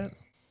back again.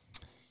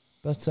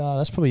 But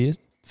that's probably it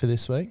for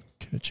this week.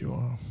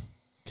 Konnichiwa.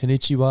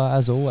 Konnichiwa,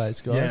 as always,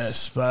 guys.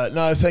 Yes, but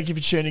no, thank you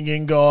for tuning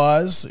in,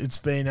 guys. It's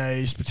been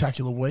a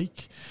spectacular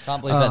week.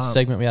 Can't believe that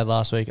segment we had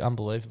last week.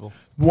 Unbelievable.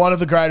 One of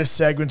the greatest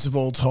segments of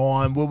all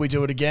time. Will we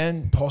do it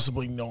again?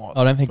 Possibly not.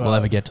 I don't think we'll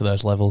ever get to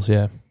those levels,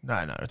 yeah.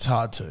 No, it's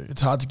hard to.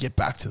 It's hard to get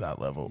back to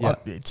that level. Yeah.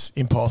 It's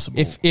impossible.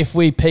 If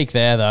we peak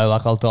there, though,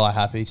 like, I'll die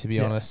happy, to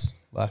be honest.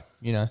 Like,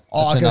 you know.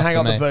 I can hang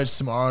up the boots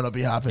tomorrow and I'll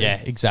be happy. Yeah,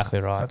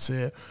 exactly right. That's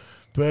it.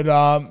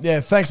 But,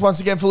 thanks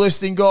once again for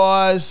listening,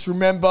 guys.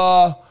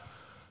 Remember,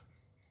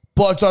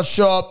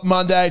 Bloke.shop,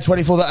 Monday,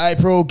 24th of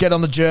April. Get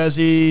on the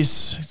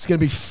jerseys. It's going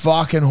to be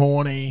fucking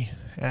horny.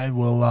 And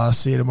we'll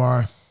see you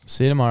tomorrow.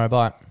 See you tomorrow.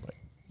 Bye.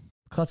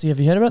 Clutzy, have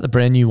you heard about the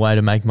brand new way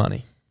to make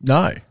money?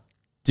 No.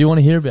 Do you want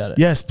to hear about it?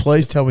 Yes,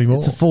 please tell me more.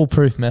 It's a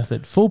foolproof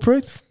method.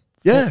 Foolproof?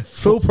 Yeah,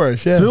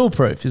 foolproof, yeah.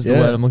 Foolproof is the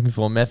word I'm looking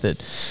for, method.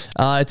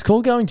 It's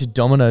called going to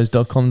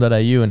dominoes.com.au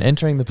and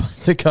entering the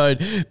code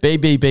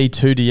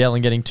BBB2DL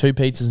and getting 2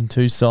 pizzas and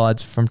 2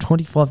 sides from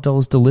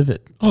 $25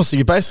 delivered. Oh, so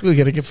you're basically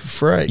getting it for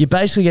free. You're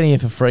basically getting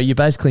it for free. You're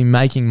basically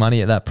making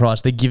money at that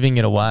price. They're giving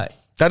it away.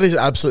 That is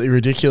absolutely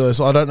ridiculous.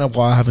 I don't know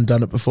why I haven't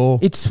done it before.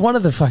 It's one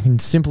of the fucking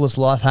simplest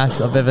life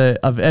hacks I've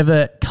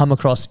ever come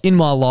across in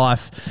my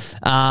life.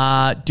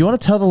 Do you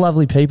want to tell the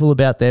lovely people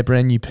about their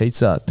brand new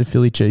pizza, the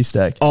Philly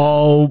cheesesteak?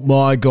 Oh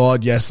my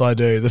God, yes I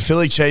do. The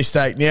Philly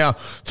cheesesteak. Now,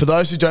 for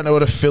those who don't know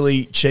what a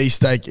Philly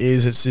cheesesteak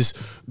is, it's this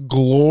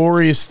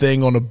glorious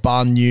thing on a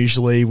bun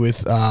usually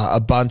with a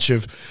bunch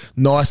of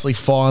nicely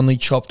finely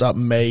chopped up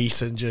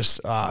meat and just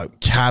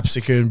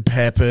capsicum,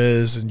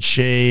 peppers and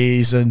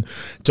cheese. And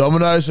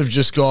Domino's have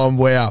just gone,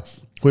 wow,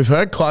 we've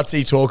heard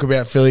Klutzy talk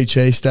about Philly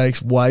cheesesteaks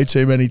way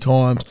too many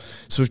times.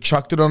 So we've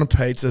chucked it on a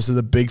pizza so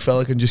the big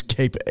fella can just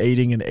keep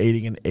eating and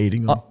eating and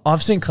eating them.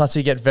 I've seen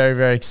Klutzy get very,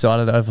 very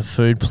excited over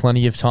food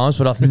plenty of times,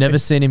 but I've never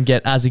seen him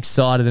get as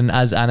excited and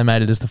as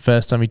animated as the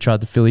first time he tried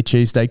the Philly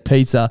cheesesteak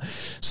pizza.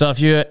 So if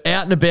you're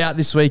out and about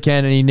this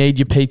weekend and you need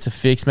your pizza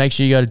fix, make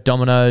sure you go to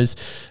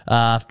Domino's.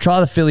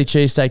 Try the Philly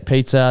cheesesteak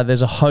pizza.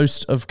 There's a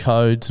host of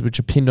codes which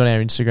are pinned on our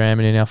Instagram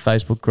and in our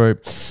Facebook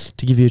group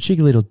to give you a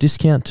cheeky little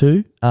discount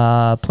too.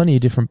 Plenty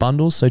of different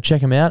bundles, so check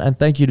them out. And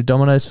thank you to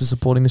Domino's for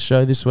supporting the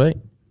show this week.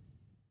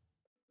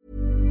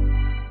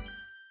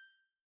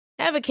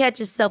 Ever catch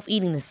yourself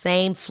eating the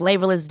same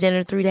flavorless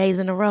dinner 3 days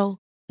in a row?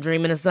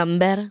 Dreaming of something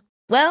better?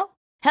 Well,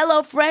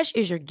 HelloFresh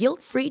is your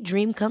guilt-free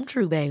dream come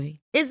true, baby.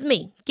 It's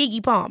me,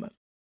 Keke Palmer.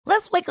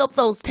 Let's wake up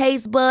those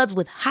taste buds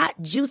with hot,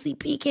 juicy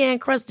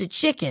pecan-crusted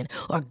chicken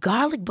or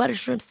garlic butter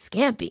shrimp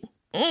scampi.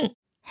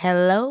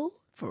 Hello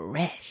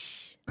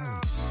Fresh.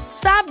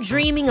 Stop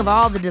dreaming of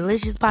all the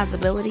delicious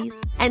possibilities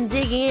and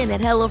dig in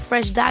at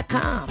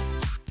HelloFresh.com.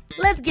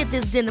 Let's get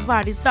this dinner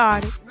party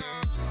started.